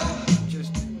 Woke up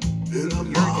Just in a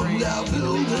bombed out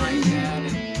building. and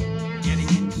getting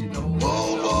into the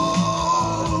whole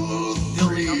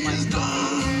building up my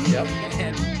stuff Yep.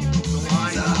 and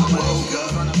relying on what's in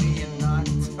front of me and not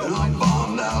so In a much.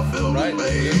 bombed out building, Right?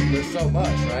 babe. There's so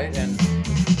much, right? And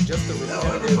just the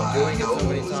repetitive doing it so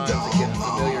many times and getting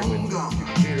familiar with your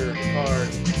computer, the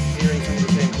cards, hearing some of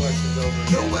the same questions over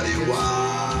and Nobody over.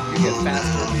 won. You get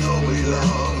faster. Nobody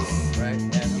lost. Right?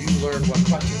 And you learn what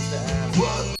questions to ask.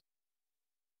 What